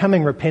not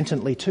coming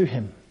repentantly to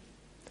him.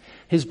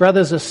 His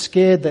brothers are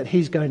scared that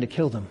he's going to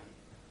kill them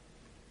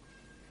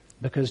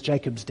because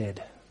Jacob's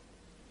dead.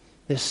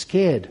 They're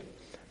scared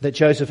that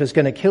Joseph is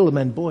going to kill them,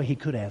 and boy, he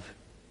could have.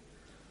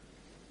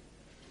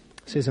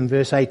 It says in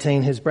verse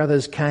 18, his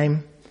brothers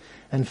came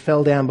and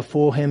fell down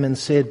before him and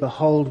said,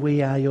 "Behold,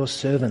 we are your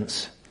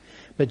servants."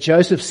 But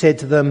Joseph said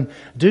to them,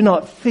 "Do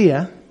not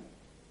fear,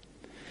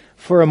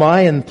 for am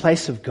I in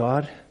place of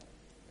God?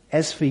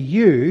 As for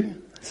you,"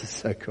 this is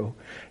so cool,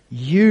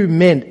 "you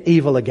meant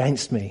evil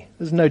against me."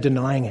 There's no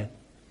denying it.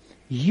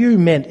 You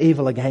meant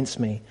evil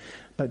against me,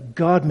 but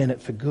God meant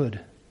it for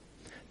good,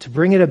 to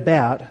bring it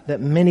about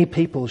that many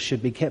people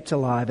should be kept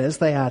alive as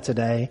they are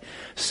today.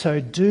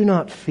 So do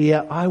not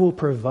fear, I will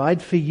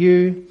provide for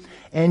you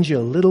and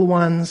your little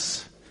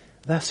ones.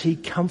 Thus he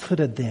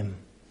comforted them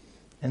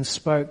and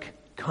spoke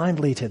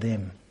kindly to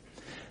them.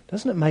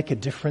 Doesn't it make a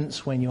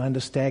difference when you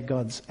understand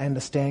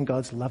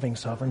God's loving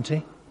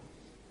sovereignty?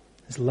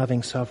 His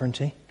loving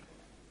sovereignty.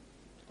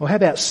 Or how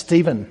about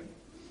Stephen?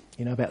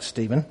 You know about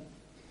Stephen?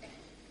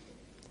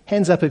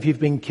 Hands up if you've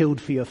been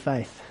killed for your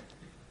faith.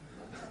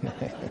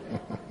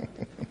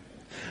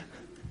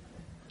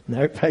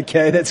 Nope,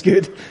 okay, that's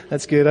good.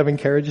 That's good, I'm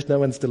encouraged, no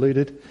one's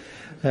deluded.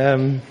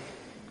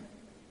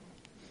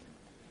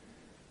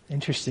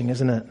 Interesting,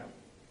 isn't it?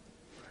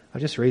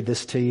 I'll just read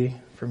this to you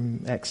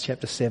from Acts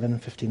chapter 7,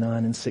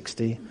 59 and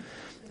 60.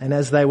 And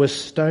as they were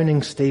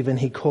stoning Stephen,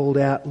 he called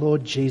out,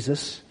 "Lord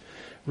Jesus,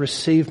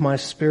 receive my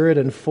spirit."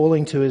 And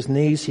falling to his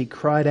knees, he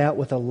cried out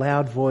with a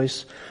loud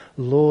voice,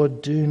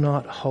 "Lord, do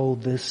not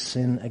hold this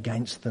sin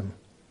against them."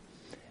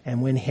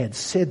 And when he had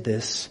said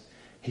this,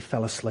 he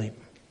fell asleep.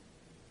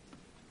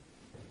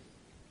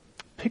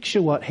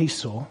 Picture what he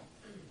saw.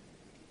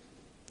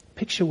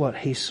 Picture what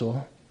he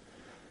saw.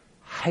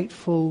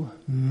 Hateful,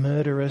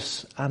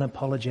 murderous,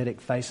 unapologetic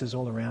faces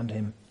all around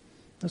him.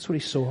 That's what he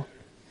saw.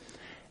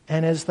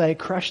 And as they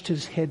crushed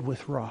his head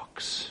with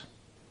rocks,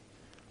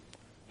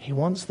 he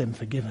wants them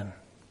forgiven.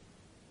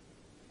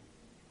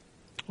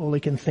 All he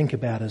can think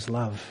about is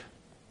love.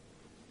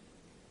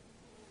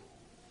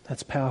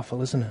 That's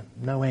powerful, isn't it?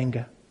 No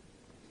anger.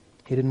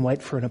 He didn't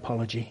wait for an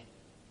apology.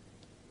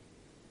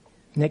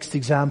 Next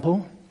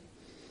example.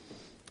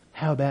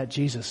 How about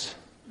Jesus?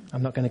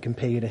 I'm not going to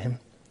compare you to him.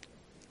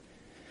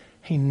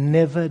 He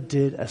never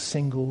did a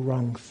single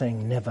wrong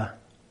thing, never.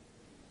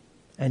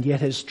 And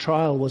yet his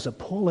trial was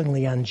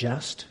appallingly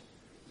unjust.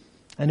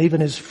 And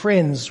even his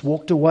friends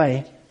walked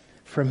away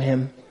from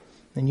him.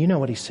 And you know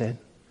what he said?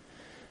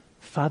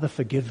 "Father,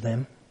 forgive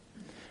them,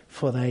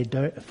 for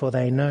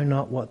they know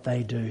not what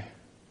they do."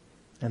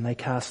 And they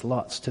cast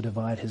lots to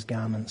divide his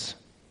garments.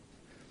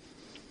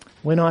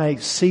 When I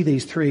see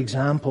these three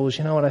examples,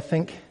 you know what I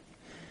think?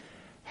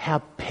 How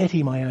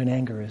petty my own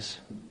anger is.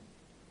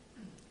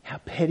 How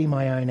petty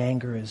my own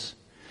anger is.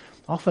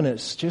 Often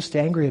it's just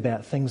angry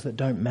about things that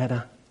don't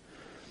matter.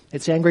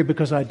 It's angry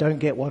because I don't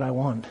get what I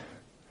want.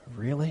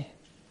 Really?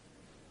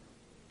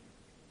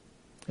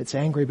 It's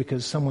angry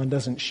because someone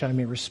doesn't show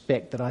me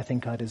respect that I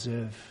think I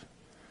deserve.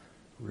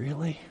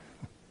 Really?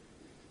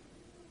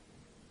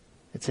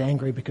 It's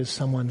angry because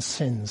someone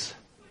sins.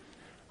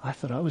 I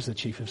thought I was the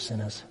chief of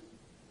sinners.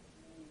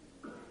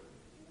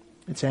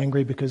 It's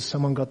angry because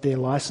someone got their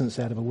license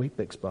out of a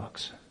Weet-Bix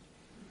box.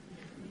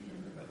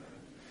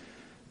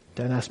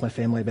 Don't ask my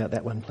family about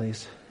that one,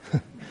 please.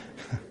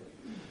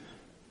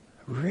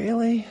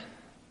 Really?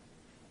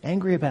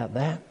 Angry about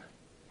that?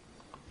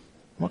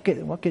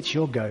 What gets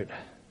your goat?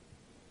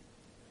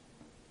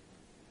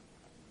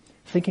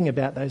 Thinking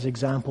about those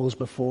examples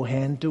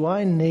beforehand, do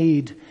I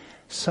need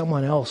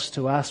someone else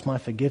to ask my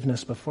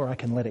forgiveness before I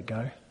can let it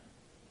go?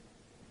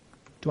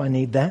 Do I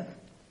need that?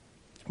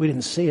 We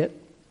didn't see it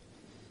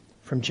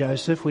from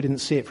Joseph. We didn't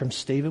see it from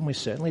Stephen. We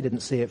certainly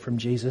didn't see it from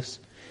Jesus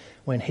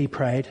when he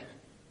prayed.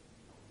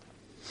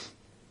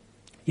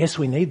 Yes,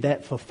 we need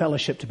that for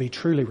fellowship to be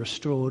truly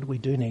restored. We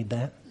do need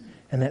that.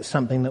 And that's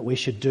something that we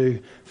should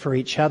do for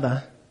each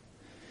other.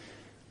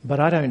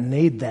 But I don't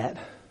need that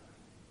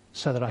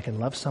so that I can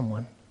love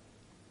someone.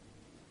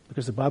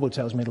 Because the Bible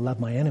tells me to love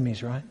my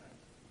enemies, right?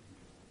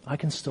 I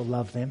can still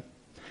love them.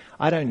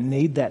 I don't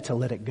need that to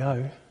let it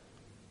go.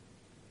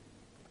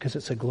 Because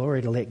it's a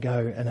glory to let go,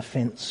 an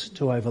offence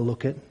to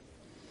overlook it.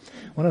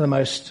 One of the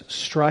most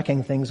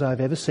striking things I've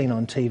ever seen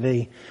on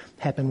TV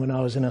happened when I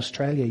was in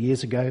Australia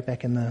years ago,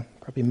 back in the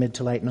probably mid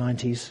to late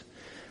 90s.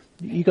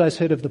 You guys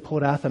heard of the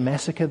Port Arthur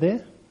massacre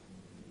there?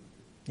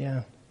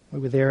 Yeah, we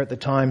were there at the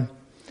time.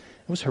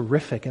 It was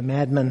horrific. A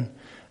madman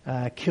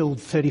killed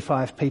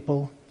 35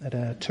 people at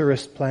a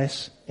tourist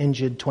place,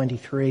 injured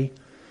 23.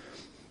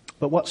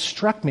 But what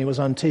struck me was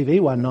on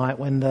TV one night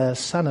when the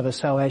son of a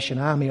Salvation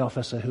Army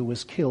officer who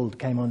was killed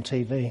came on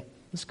TV.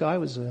 This guy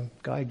was a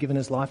guy who'd given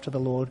his life to the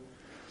Lord,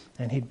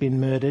 and he'd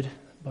been murdered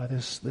by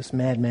this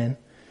madman.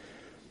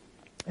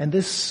 And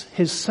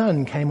his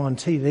son came on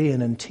TV,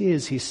 and in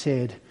tears he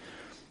said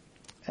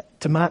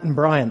to Martin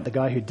Bryant, the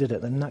guy who did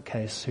it, the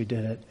nutcase who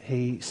did it,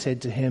 he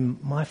said to him,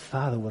 "My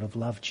father would have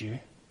loved you,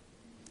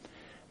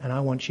 and I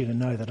want you to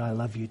know that I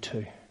love you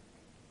too."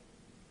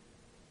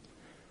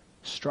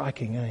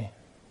 Striking, eh?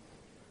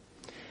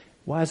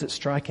 Why is it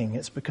striking?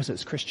 It's because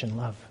it's Christian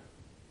love.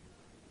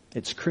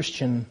 It's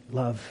Christian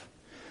love.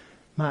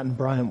 Martin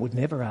Bryant would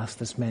never ask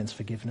this man's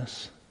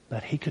forgiveness,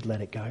 but he could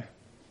let it go.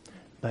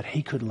 But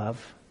he could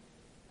love.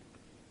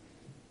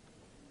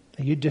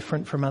 Are you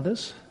different from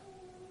others?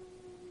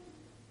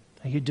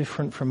 Are you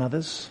different from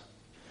others?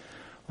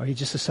 Or are you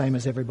just the same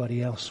as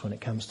everybody else when it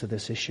comes to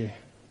this issue?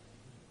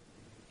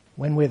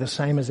 When we're the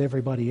same as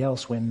everybody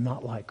else, we're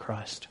not like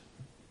Christ.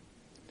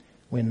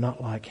 We're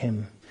not like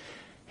him.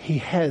 He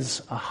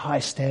has a high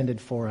standard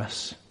for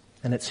us,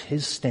 and it's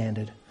his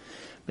standard.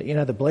 But you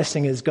know, the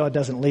blessing is God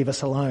doesn't leave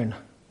us alone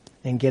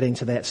in getting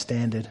to that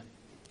standard.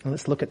 And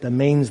let's look at the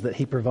means that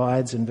he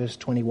provides in verse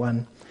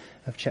 21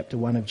 of chapter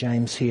 1 of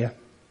James here.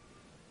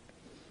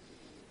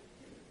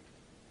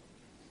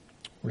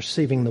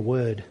 Receiving the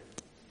word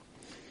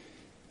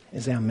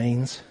is our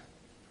means.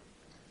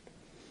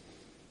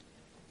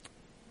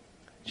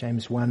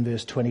 James 1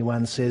 verse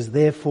 21 says,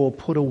 "Therefore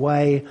put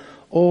away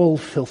all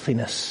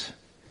filthiness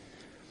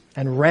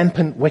and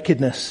rampant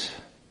wickedness,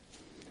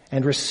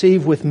 and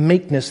receive with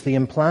meekness the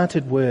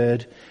implanted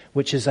word,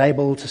 which is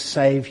able to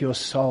save your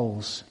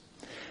souls."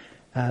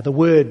 The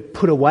word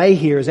 "put away"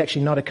 here is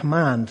actually not a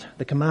command.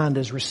 The command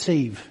is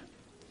receive.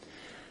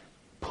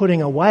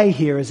 Putting away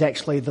here is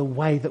actually the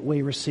way that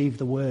we receive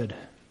the word.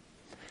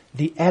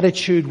 The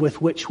attitude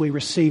with which we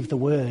receive the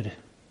word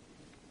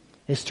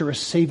is to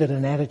receive it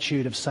an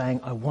attitude of saying,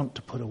 "I want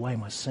to put away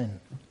my sin.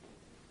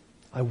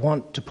 I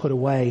want to put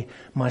away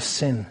my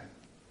sin."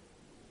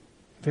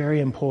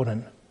 Very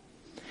important.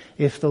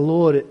 If the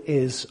Lord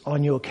is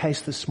on your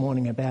case this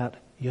morning about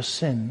your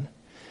sin,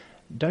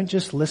 don't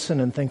just listen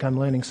and think I'm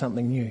learning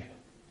something new.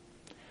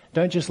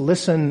 Don't just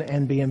listen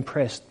and be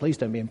impressed. Please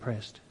don't be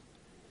impressed.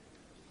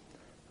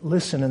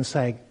 Listen and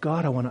say,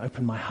 "God, I want to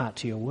open my heart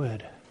to your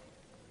word.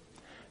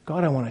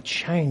 God, I want to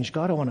change.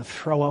 God, I want to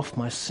throw off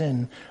my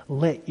sin.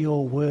 Let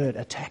your word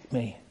attack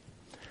me.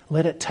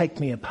 Let it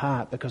take me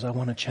apart because I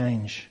want to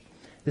change."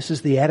 This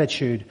is the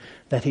attitude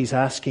that he's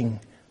asking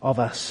of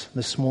us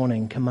this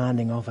morning,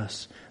 commanding of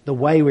us. The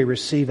way we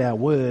receive our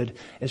word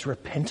is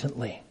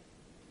repentantly.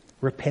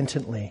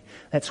 Repentantly.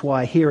 That's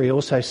why here he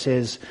also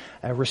says,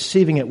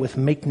 receiving it with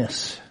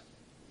meekness,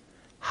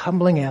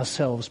 humbling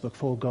ourselves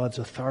before God's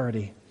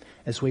authority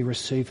as we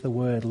receive the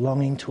word,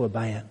 longing to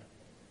obey it.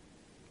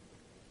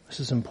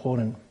 This is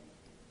important.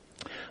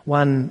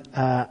 One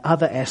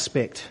other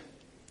aspect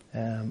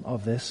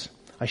of this,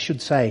 I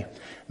should say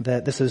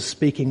that this is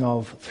speaking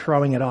of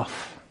throwing it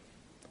off,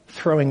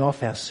 throwing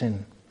off our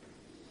sin,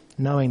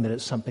 knowing that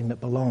it's something that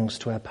belongs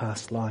to our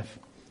past life.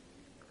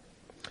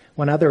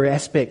 One other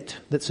aspect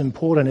that's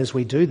important as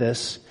we do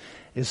this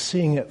is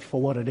seeing it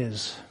for what it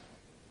is.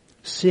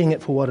 Seeing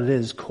it for what it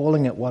is,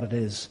 calling it what it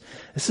is.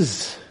 This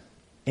is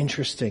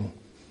interesting.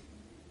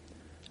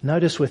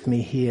 Notice with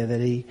me here that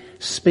he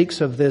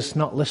speaks of this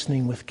not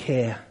listening with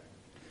care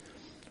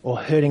or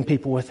hurting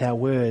people with our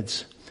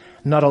words,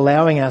 not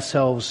allowing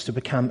ourselves to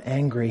become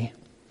angry.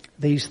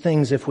 These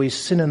things, if we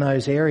sin in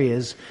those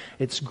areas,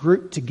 it's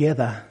grouped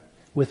together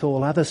with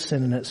all other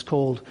sin, and it's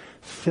called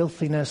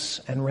filthiness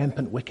and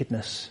rampant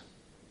wickedness.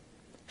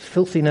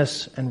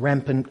 Filthiness and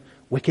rampant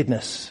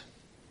wickedness.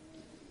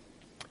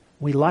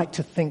 We like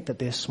to think that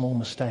they're small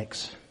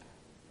mistakes,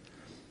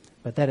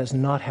 but that is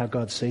not how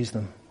God sees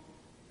them.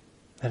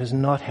 That is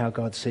not how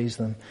God sees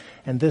them.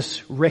 And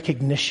this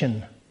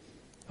recognition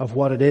of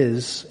what it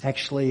is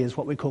actually is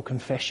what we call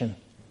confession.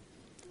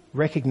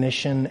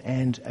 Recognition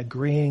and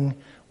agreeing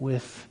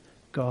with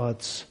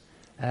God's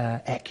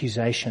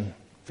accusation.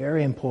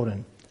 Very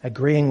important.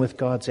 Agreeing with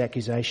God's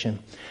accusation.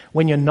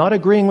 When you're not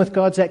agreeing with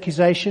God's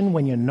accusation,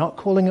 when you're not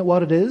calling it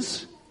what it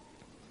is,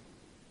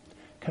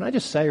 can I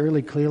just say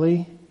really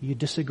clearly, you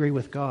disagree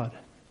with God.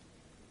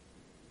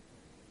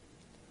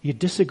 You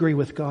disagree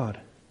with God.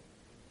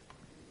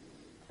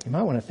 You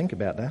might want to think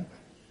about that.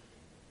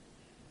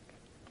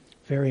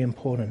 Very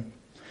important.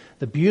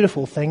 The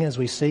beautiful thing, as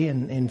we see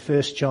in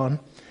 1 John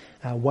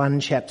 1,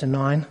 chapter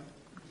 9,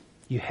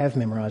 you have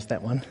memorized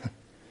that one,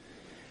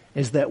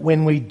 is that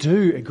when we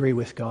do agree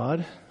with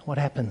God, what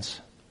happens?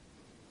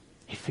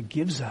 He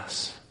forgives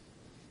us.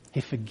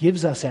 He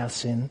forgives us our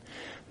sin,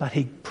 but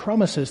He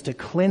promises to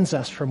cleanse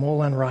us from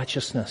all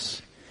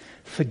unrighteousness.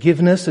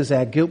 Forgiveness is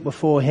our guilt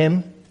before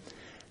Him.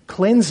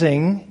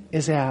 Cleansing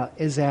is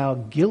our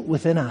guilt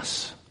within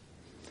us.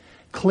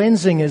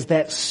 Cleansing is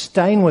that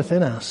stain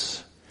within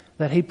us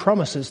that He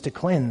promises to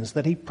cleanse,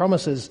 that He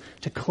promises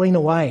to clean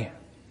away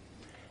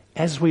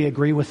as we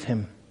agree with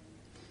Him.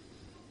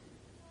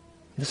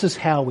 This is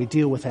how we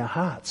deal with our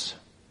hearts.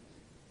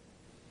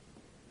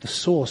 The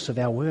source of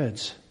our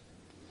words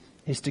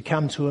is to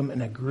come to Him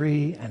and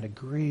agree and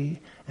agree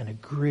and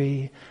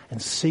agree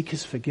and seek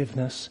His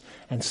forgiveness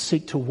and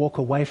seek to walk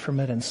away from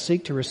it and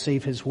seek to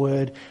receive His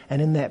word.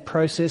 And in that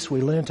process,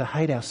 we learn to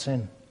hate our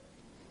sin.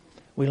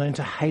 We learn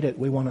to hate it.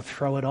 We want to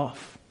throw it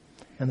off.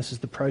 And this is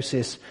the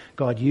process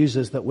God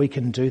uses that we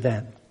can do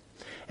that.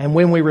 And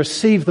when we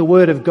receive the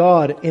word of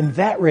God in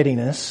that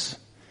readiness,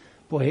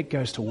 boy, it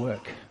goes to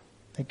work.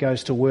 It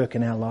goes to work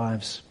in our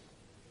lives.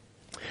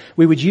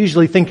 We would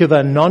usually think of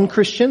a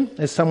non-Christian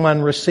as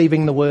someone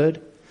receiving the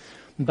word.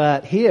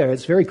 But here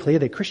it's very clear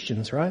they're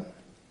Christians, right?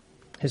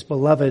 His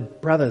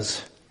beloved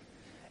brothers.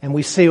 And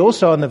we see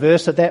also in the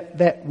verse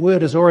that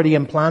word is already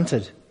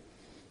implanted.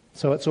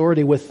 So it's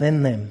already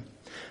within them.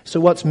 So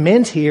what's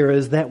meant here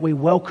is that we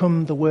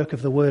welcome the work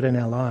of the word in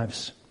our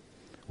lives.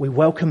 We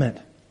welcome it.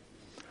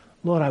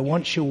 Lord, I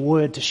want your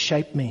word to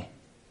shape me.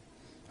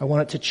 I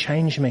want it to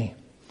change me.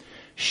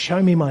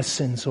 Show me my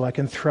sin so I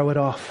can throw it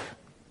off.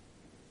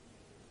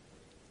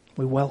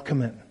 We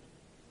welcome it.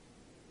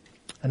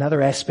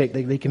 Another aspect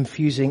that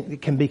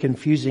can be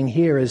confusing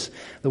here is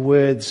the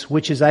words,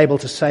 which is able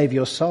to save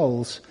your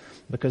souls,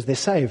 because they're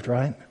saved,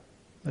 right?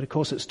 But of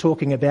course it's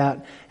talking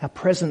about our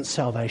present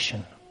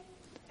salvation.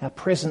 Our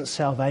present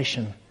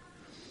salvation.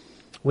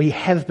 We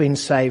have been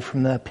saved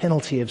from the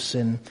penalty of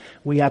sin.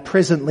 We are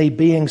presently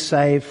being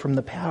saved from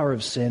the power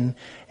of sin,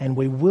 and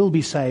we will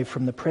be saved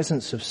from the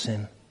presence of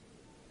sin.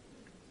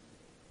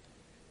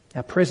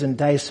 Our present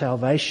day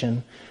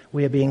salvation,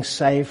 we are being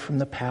saved from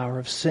the power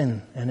of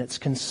sin, and it's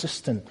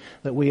consistent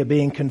that we are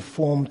being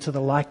conformed to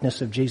the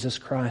likeness of Jesus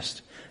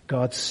Christ,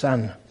 God's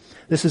Son.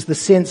 This is the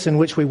sense in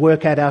which we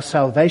work out our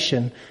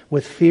salvation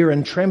with fear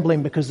and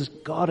trembling, because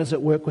God is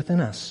at work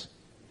within us.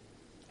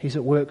 He's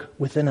at work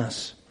within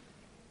us.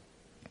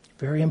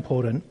 Very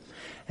important.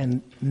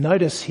 And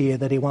notice here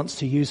that He wants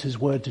to use His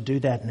word to do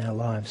that in our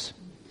lives,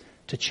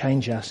 to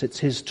change us. It's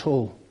His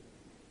tool.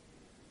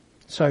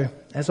 So,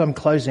 as I'm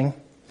closing,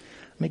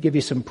 let me give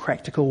you some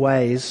practical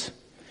ways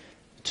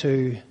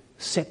to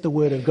set the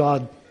word of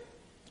God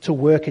to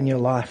work in your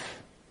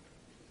life,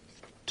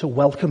 to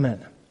welcome it,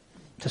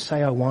 to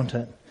say, I want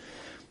it.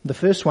 The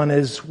first one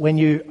is, when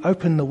you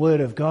open the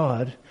word of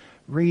God,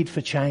 read for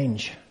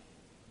change.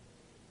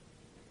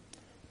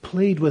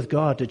 Plead with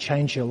God to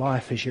change your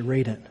life as you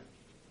read it.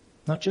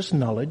 Not just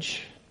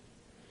knowledge.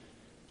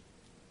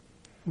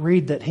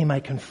 Read that He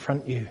may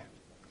confront you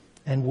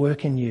and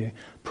work in you.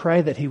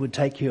 Pray that He would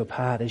take you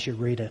apart as you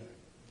read it.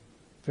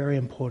 Very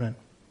important.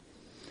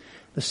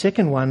 The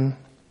second one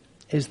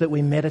is that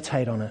we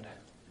meditate on it.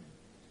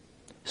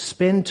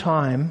 Spend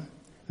time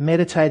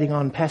meditating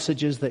on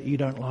passages that you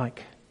don't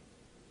like.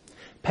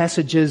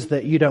 Passages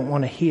that you don't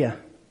want to hear.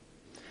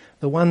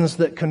 The ones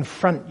that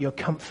confront your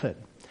comfort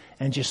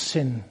and your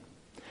sin.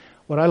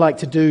 What I like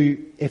to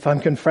do if I'm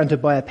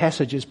confronted by a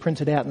passage is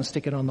print it out and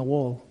stick it on the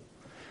wall.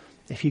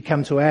 If you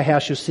come to our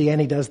house, you'll see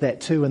Annie does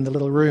that too in the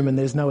little room, and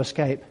there's no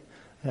escape.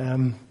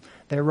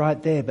 They're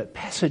right there. But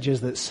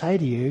passages that say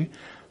to you,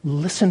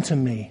 listen to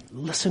me,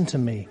 listen to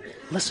me,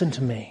 listen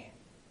to me.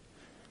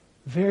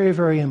 Very,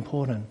 very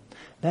important.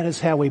 That is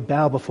how we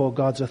bow before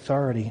God's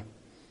authority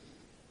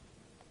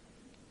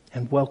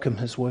and welcome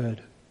His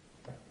word.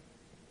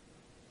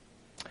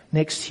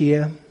 Next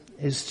here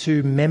is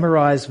to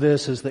memorize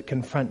verses that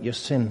confront your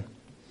sin.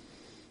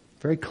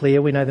 Very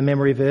clear. We know the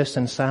memory verse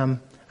in Psalm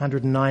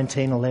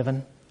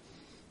 119:11.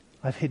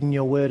 I've hidden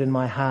your word in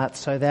my heart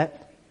so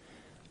that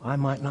I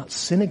might not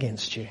sin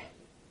against you.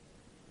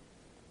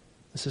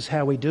 This is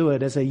how we do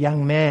it. As a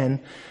young man,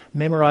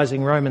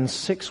 memorizing Romans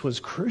 6 was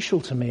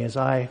crucial to me as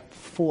I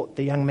fought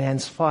the young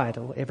man's fight,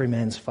 or every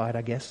man's fight,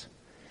 I guess.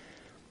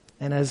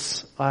 And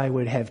as I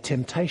would have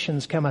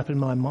temptations come up in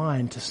my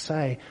mind to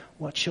say,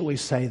 what shall we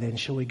say then?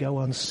 Shall we go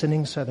on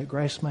sinning so that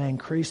grace may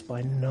increase?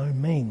 By no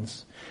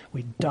means.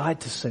 We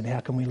died to sin. How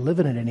can we live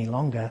in it any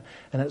longer?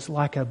 And it's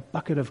like a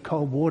bucket of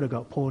cold water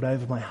got poured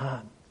over my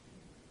heart.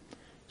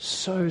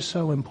 So,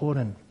 so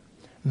important.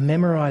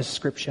 Memorize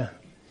Scripture,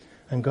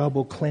 and God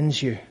will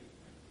cleanse you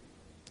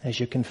as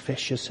you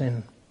confess your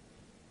sin.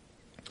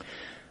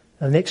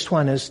 The next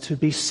one is to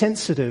be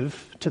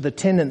sensitive to the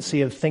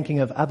tendency of thinking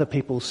of other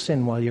people's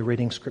sin while you're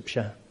reading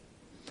Scripture.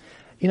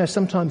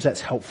 Sometimes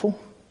that's helpful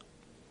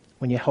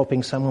when you're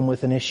helping someone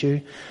with an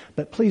issue,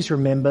 but please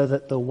remember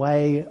that the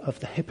way of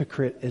the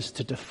hypocrite is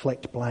to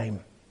deflect blame,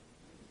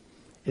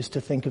 is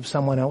to think of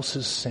someone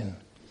else's sin.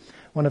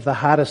 One of the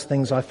hardest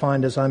things I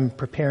find as I'm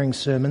preparing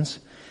sermons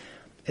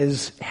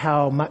is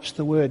how much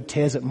the word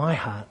tears at my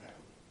heart,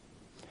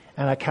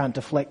 and I can't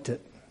deflect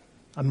it.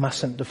 I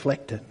mustn't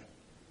deflect it,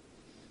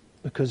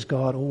 because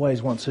God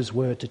always wants his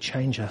word to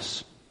change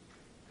us.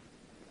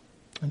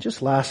 And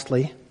just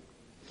lastly,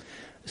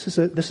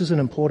 this is an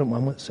important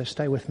one, so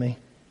stay with me.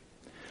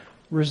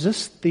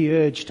 Resist the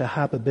urge to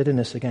harbour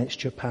bitterness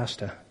against your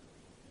pastor.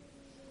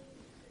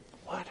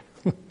 What?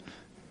 Let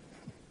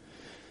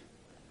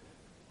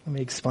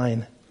me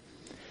explain.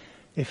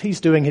 If he's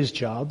doing his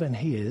job, and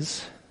he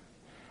is,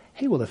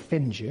 he will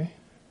offend you.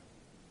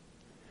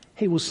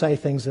 He will say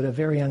things that are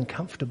very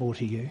uncomfortable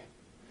to you.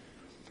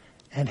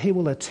 And he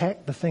will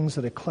attack the things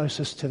that are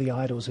closest to the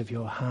idols of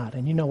your heart.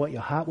 And you know what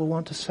your heart will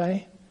want to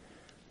say?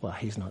 Well,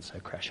 he's not so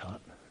crash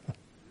hot.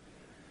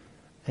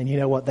 And you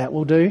know what that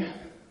will do?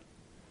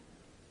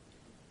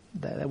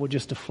 That will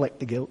just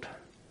deflect the guilt,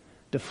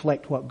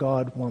 deflect what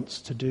God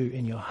wants to do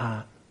in your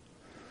heart.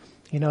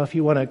 If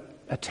you want to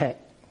attack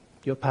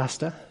your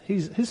pastor,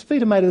 his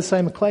feet are made of the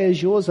same clay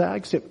as yours are,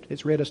 except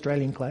it's red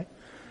Australian clay.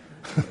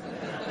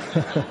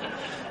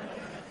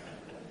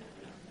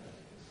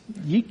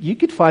 You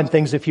could find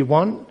things if you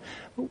want.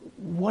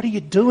 What are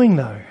you doing,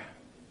 though?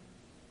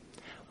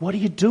 What are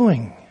you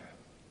doing?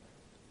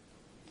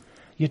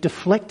 You're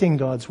deflecting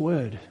God's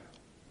word.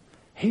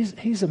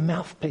 He's a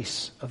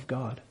mouthpiece of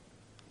God.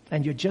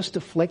 And you're just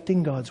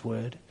deflecting God's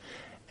word.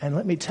 And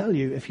let me tell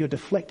you, if you're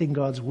deflecting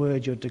God's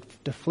word, you're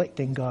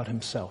deflecting God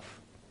himself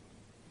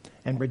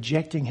and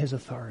rejecting his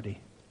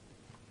authority.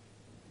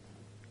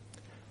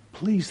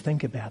 Please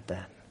think about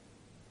that.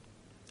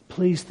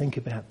 Please think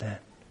about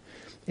that.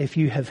 If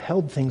you have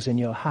held things in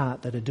your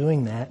heart that are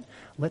doing that,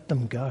 let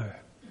them go.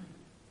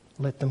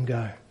 Let them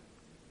go.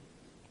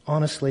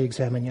 Honestly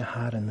examine your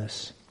heart in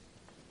this.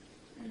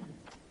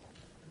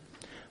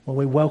 Well,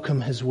 we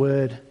welcome his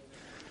word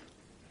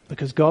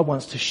because God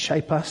wants to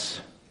shape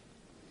us.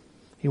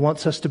 He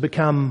wants us to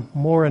become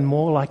more and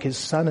more like his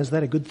son. Is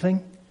that a good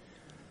thing?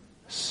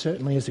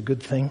 Certainly is a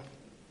good thing.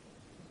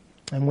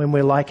 And when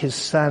we're like his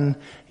son,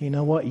 you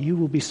know what? You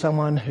will be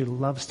someone who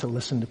loves to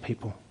listen to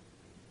people.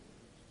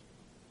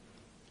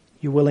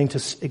 You're willing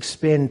to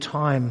expend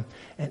time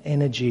and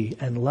energy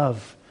and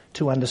love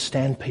to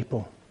understand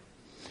people.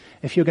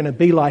 If you're going to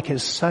be like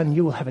his son,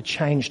 you will have a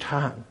changed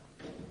heart.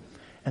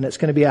 And it's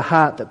going to be a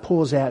heart that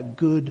pours out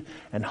good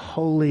and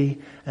holy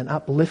and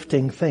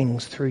uplifting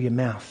things through your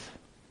mouth.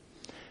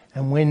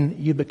 And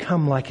when you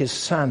become like his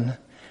son,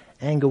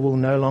 anger will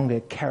no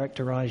longer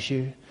characterize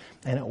you,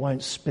 and it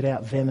won't spit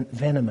out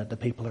venom at the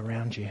people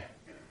around you.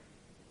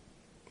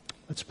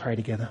 Let's pray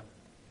together.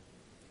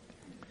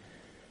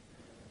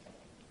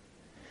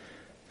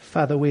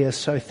 Father, we are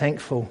so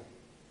thankful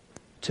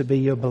to be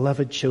your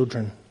beloved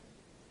children.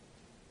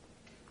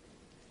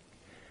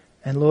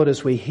 And Lord,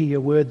 as we hear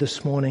your word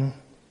this morning,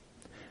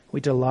 we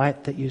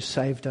delight that you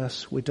saved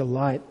us. We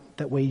delight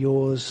that we're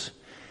yours.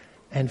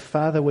 And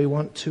Father, we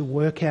want to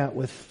work out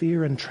with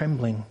fear and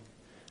trembling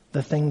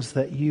the things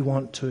that you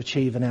want to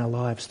achieve in our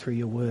lives through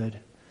your word.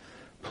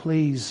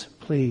 Please,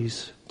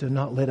 please do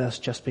not let us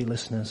just be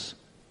listeners.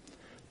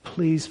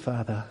 Please,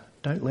 Father,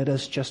 don't let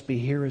us just be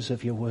hearers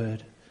of your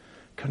word.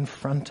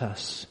 Confront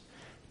us,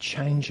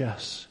 change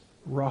us,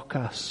 rock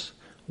us,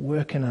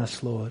 work in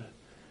us, Lord.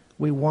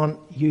 We want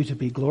you to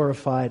be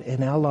glorified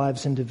in our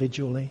lives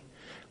individually.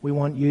 We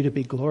want you to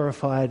be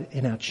glorified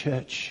in our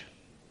church.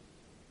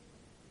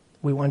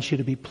 We want you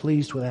to be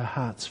pleased with our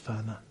hearts,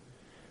 Father.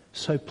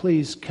 So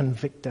please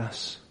convict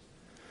us.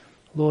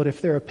 Lord,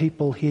 if there are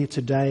people here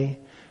today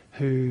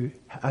who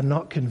are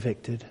not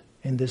convicted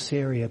in this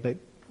area but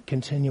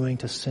continuing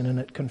to sin in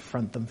it,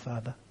 confront them,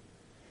 Father.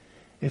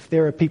 If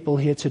there are people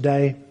here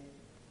today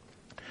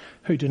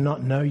who do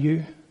not know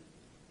you,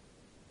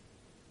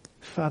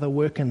 Father,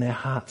 work in their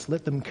hearts.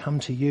 Let them come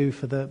to you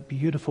for the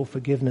beautiful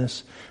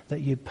forgiveness that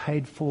you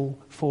paid for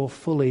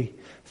fully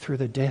through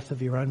the death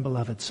of your own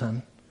beloved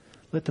Son.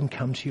 Let them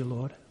come to you,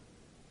 Lord.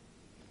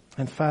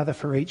 And Father,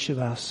 for each of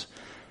us,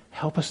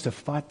 help us to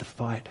fight the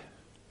fight.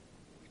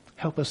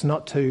 Help us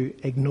not to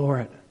ignore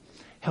it.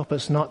 Help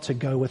us not to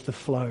go with the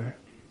flow.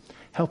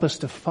 Help us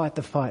to fight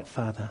the fight,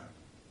 Father,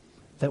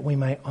 that we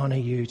may honour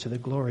you to the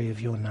glory of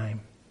your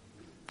name.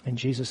 In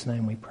Jesus'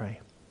 name we pray.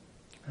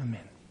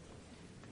 Amen.